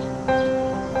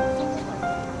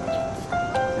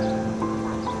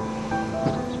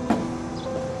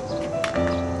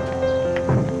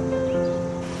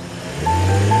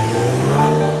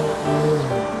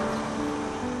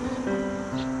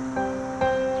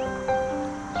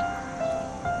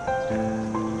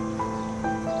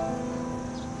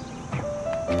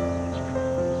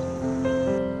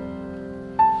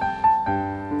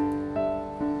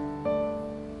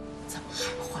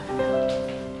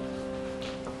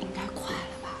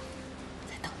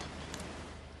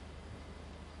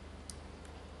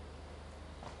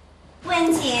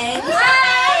问情。怎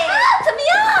么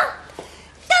样？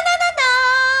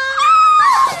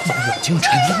冷静，沉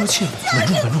住气，稳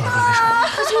住，没事。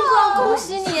何军光，恭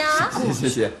喜你啊！谢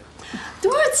谢。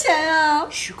多少钱呀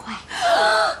？10块。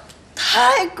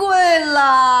太贵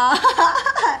了。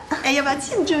哎，要不要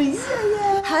庆祝一下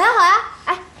呀？好呀。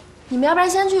哎，你们要不然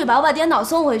先去吧，我把电脑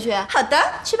送回去。好的，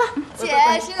去吧。姐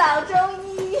是老中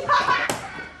医。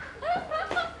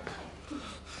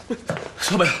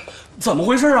小北，怎么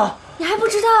回事啊？你还不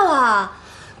知道啊？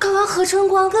刚刚何春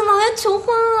光跟王源求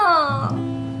婚了。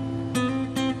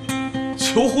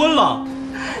求婚了？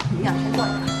你俩先过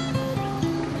来。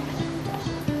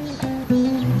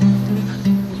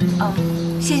哦，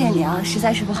谢谢你啊，实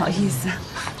在是不好意思。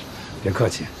别客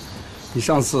气，你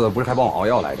上次不是还帮我熬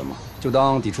药来着吗？就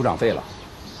当抵出场费了。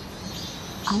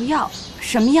熬药？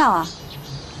什么药啊？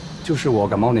就是我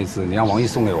感冒那次，你让王毅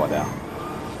送给我的呀。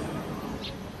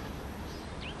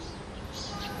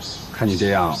看你这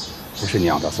样，不是你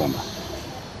让他送的。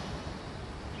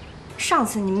上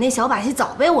次你们那小把戏早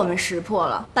被我们识破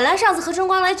了。本来上次何春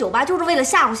光来酒吧就是为了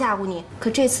吓唬你，可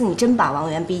这次你真把王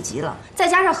源逼急了。再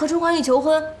加上何春光一求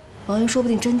婚，王源说不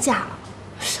定真嫁了。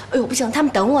哎呦，不行，他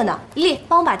们等我呢。丽丽，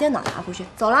帮我把电脑拿回去。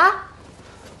走了啊。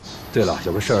对了，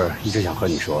有个事儿一直想和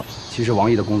你说。其实王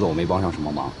毅的工作我没帮上什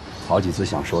么忙，好几次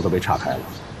想说都被岔开了。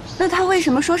那他为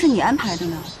什么说是你安排的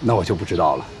呢？那我就不知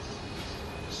道了。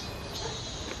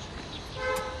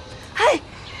嘿，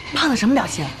胖子什么表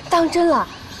情？当真了。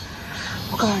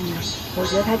我告诉你，我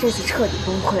觉得他这次彻底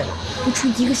崩溃了。不出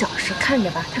1个小时，看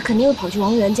着吧，他肯定会跑去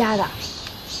王源家的。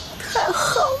太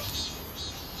好了。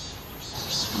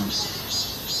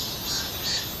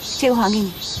这个还给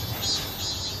你。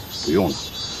不用了，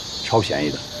超便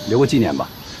宜的，留个纪念吧。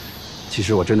其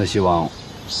实我真的希望，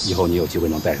以后你有机会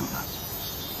能带上他。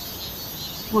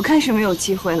我看是没有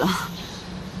机会了。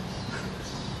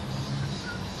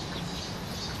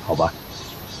好吧，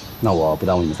那我不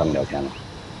耽误你们3个聊天了。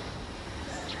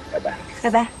拜拜。拜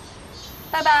拜。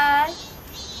拜拜。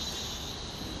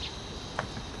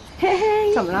嘿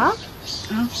嘿，怎么了？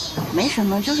没什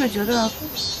么，就是觉得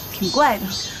挺怪的。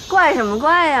怪什么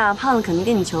怪呀？胖子肯定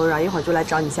跟你求饶，一会儿就来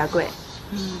找你下跪。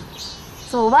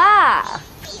走吧。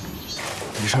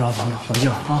没事啊，房子冷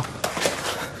静啊。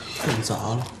电砸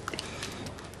了。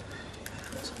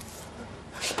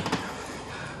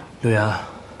刘岩，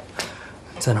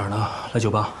在哪儿呢？来酒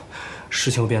吧，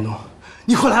事情有变动。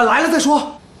你快来了再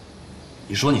说。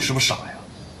你说你是不是傻呀？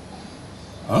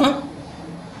嗯？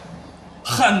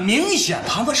很明显，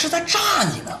他们是在诈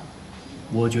你呢。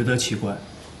我觉得奇怪，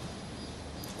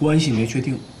关系没确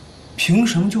定，凭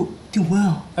什么就订婚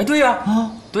啊？哎，对呀，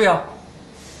对呀。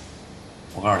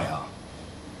我告诉你啊，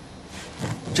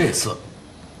这次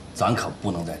咱可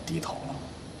不能再低头了，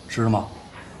知道吗？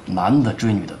男的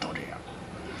追女的都这样，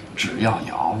只要你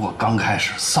熬过刚开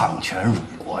始丧权辱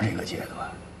国这个阶段，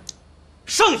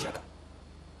剩下的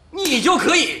你就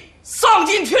可以丧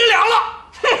尽天良了。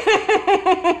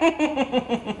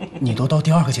你都到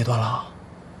第2个阶段了。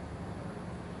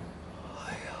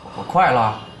我快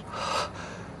了。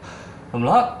怎么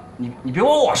了？你别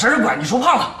往我身上拐，你说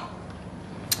胖子。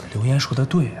刘岩说的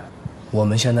对呀，我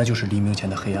们现在就是黎明前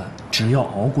的黑暗，只要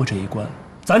熬过这一关，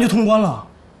咱就通关了。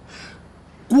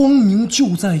光明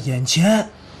就在眼前。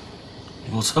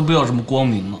我才不要什么光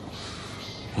明呢，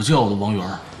我就要我的王源。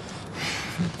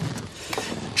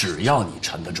只要你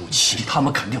沉得住气，他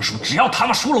们肯定输。只要他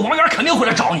们输了，王源肯定会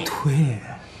来找你。对，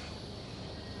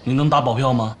你能打保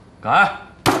票吗？敢。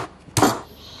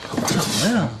什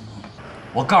么呀？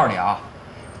我告诉你啊，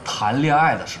谈恋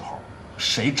爱的时候，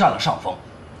谁占了上风，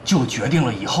就决定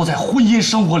了以后在婚姻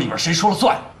生活里边谁说了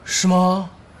算。是吗？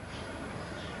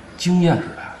经验似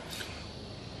的。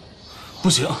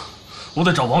不行，我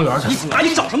得找王源去。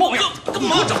你找什么王源？干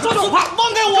嘛找？放手吧！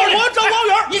放开我！我要找王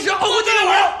源！你只要熬过这个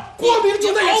关，光明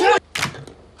就在眼前。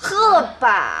喝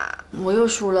吧，我又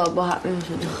输了，不好意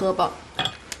思，你喝吧。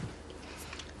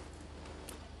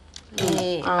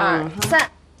1、2、3。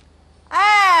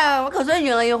哎，我可算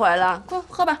赢了一回了，快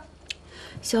喝吧。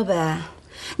小北，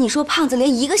你说胖子连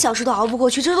1个小时都熬不过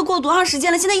去，这都过多长时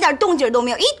间了？现在一点动静都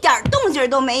没有，一点动静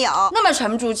都没有。那么沉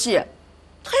不住气，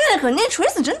他现在肯定垂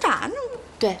死挣扎呢。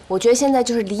对，我觉得现在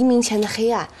就是黎明前的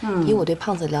黑暗。以我对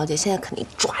胖子的了解，现在肯定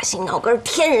抓心挠肝、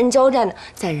天人交战的。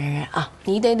再忍忍啊，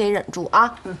你得忍住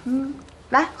啊。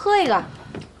来喝一个，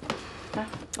来，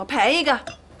我赔一个。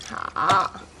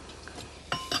好。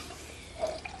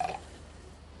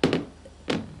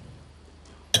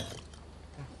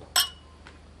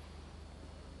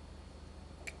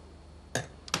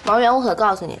王源，我可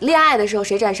告诉你，恋爱的时候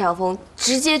谁占上风，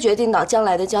直接决定到将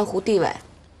来的江湖地位。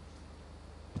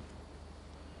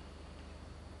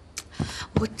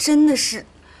我真的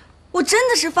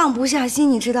是放不下心，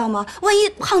你知道吗？万一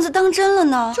胖子当真了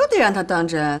呢？就得让他当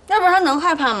真，要不然他能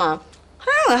害怕吗？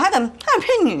还敢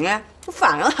骗你，我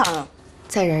反了他了。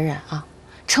再忍忍啊，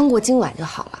撑过今晚就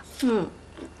好了。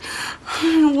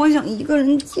我想一个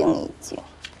人静一静。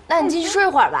那你进去睡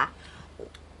会儿吧。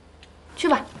去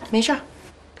吧，没事儿。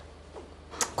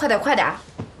快点，快点。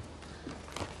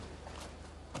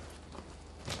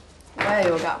我也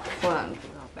有点困，知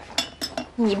道呗？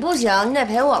你不行，你得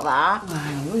陪我玩。哎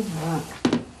呀，不行，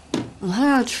我还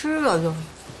要吃了就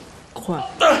困。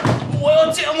我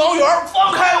要见王源，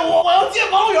放开我！我要见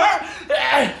王源！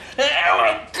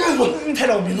你太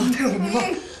扰民了，太扰民了！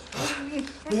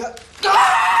你看，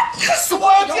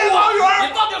我要见王源！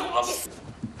你放开我！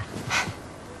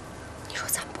你说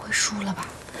咱不会输了吧？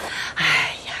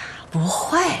哎呀，不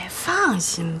会，放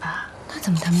心吧。那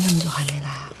怎么他们那么久还没来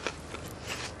啊？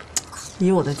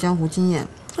以我的江湖经验，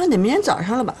那得明天早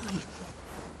上了吧？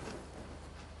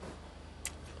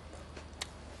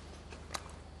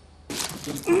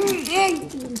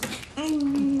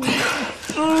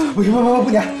不行，不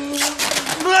行，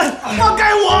放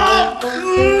开我！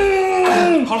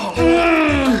好了，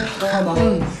胖子，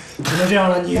只能这样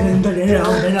了，你得忍忍啊，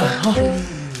忍忍啊。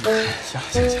行，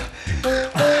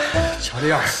瞧这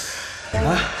样，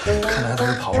看来他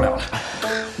是跑不了了。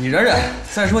你忍忍，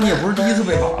再说你也不是第一次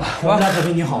被绑了，是吧？我们俩可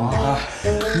比你好啊！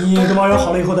你跟王源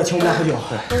好了以后再请我们俩喝酒。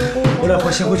我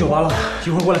俩先回酒吧了，一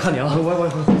会儿过来看你啊。我。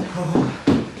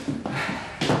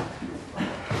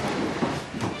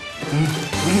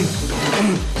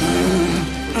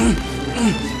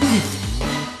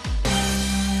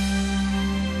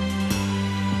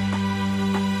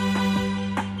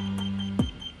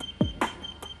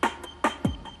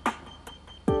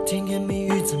甜言蜜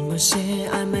语怎么写，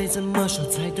暧昧怎么说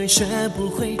才对，学不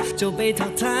会就被淘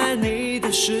汰你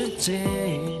的世界。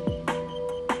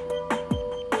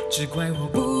只怪我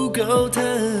不够特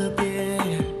别，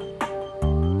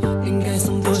应该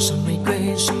送多少玫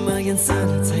瑰，什么颜色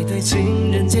的才对？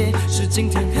情人节是今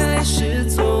天还是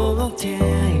昨天？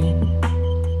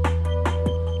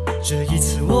这一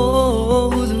次我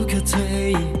无路可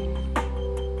退，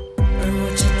而我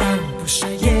知道我不帅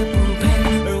也不配，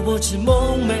而我只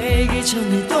梦寐以求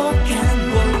你多看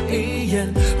我一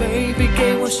眼。Baby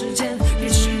给我时间，也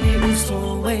许你无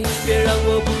所谓，别让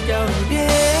我不要脸。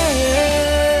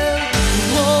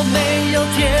我没有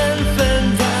天分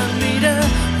当你的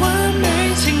完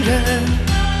美情人，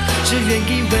只愿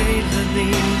意为了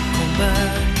你狂奔，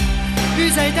雨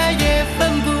再大也奋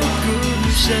不顾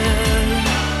身。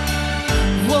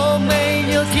我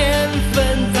没有天分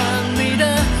当你的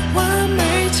完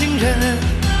美情人，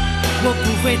我不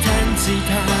会弹吉他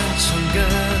唱歌，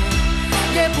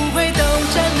也不会懂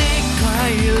着你快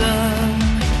乐。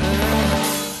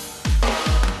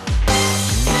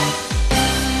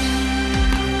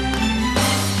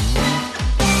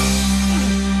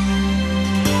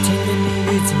甜言蜜语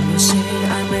怎么写，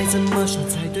暧昧怎么说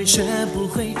才对？学不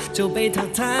会就被淘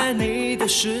汰你的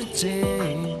世界。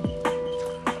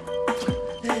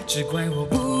只怪我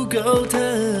不够特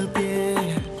别，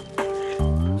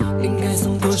应该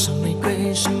送多少玫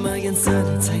瑰，什么颜色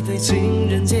的才对？情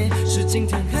人节是今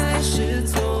天还是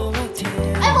昨天？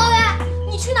哎，王源，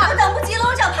你去哪儿？我等不及了，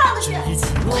我找胖子去。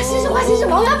快些，快些，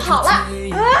王源跑了！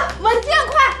文静，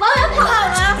快，王源跑了！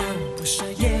胖子，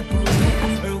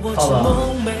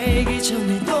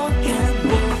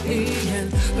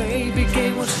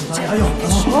哎呦，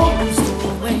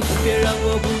别让我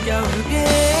不要脸。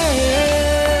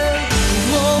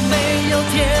我没有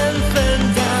天分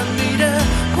当你的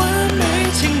完美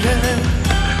情人，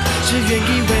只愿意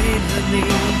为了你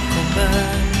狂奔，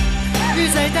雨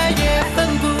再大也奋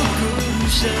不顾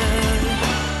身。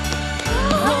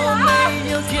我没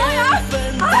有天分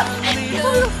当你的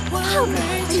完美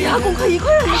情人，功课一块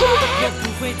儿来，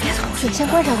别走，你先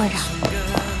观察观察。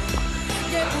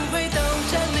也不会懂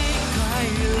着你快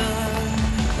乐。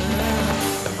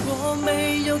我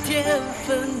没有天分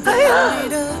当你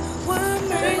的完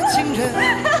美情人，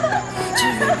只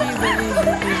愿意为了你狂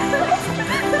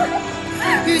奔，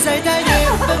雨再大也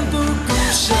奋不顾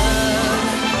身。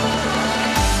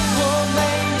我没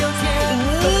有天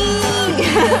分当你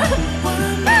的完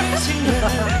美情人，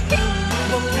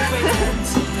我不会弹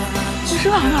吉他，不是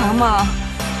玩玩吗？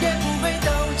也不会懂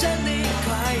着你快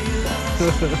乐。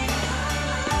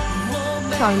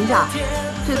吵什么吵？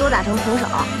最多打成平手。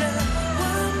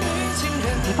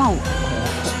别抱我。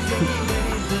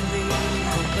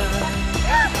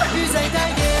雨再大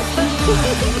也奋不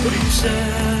顾身。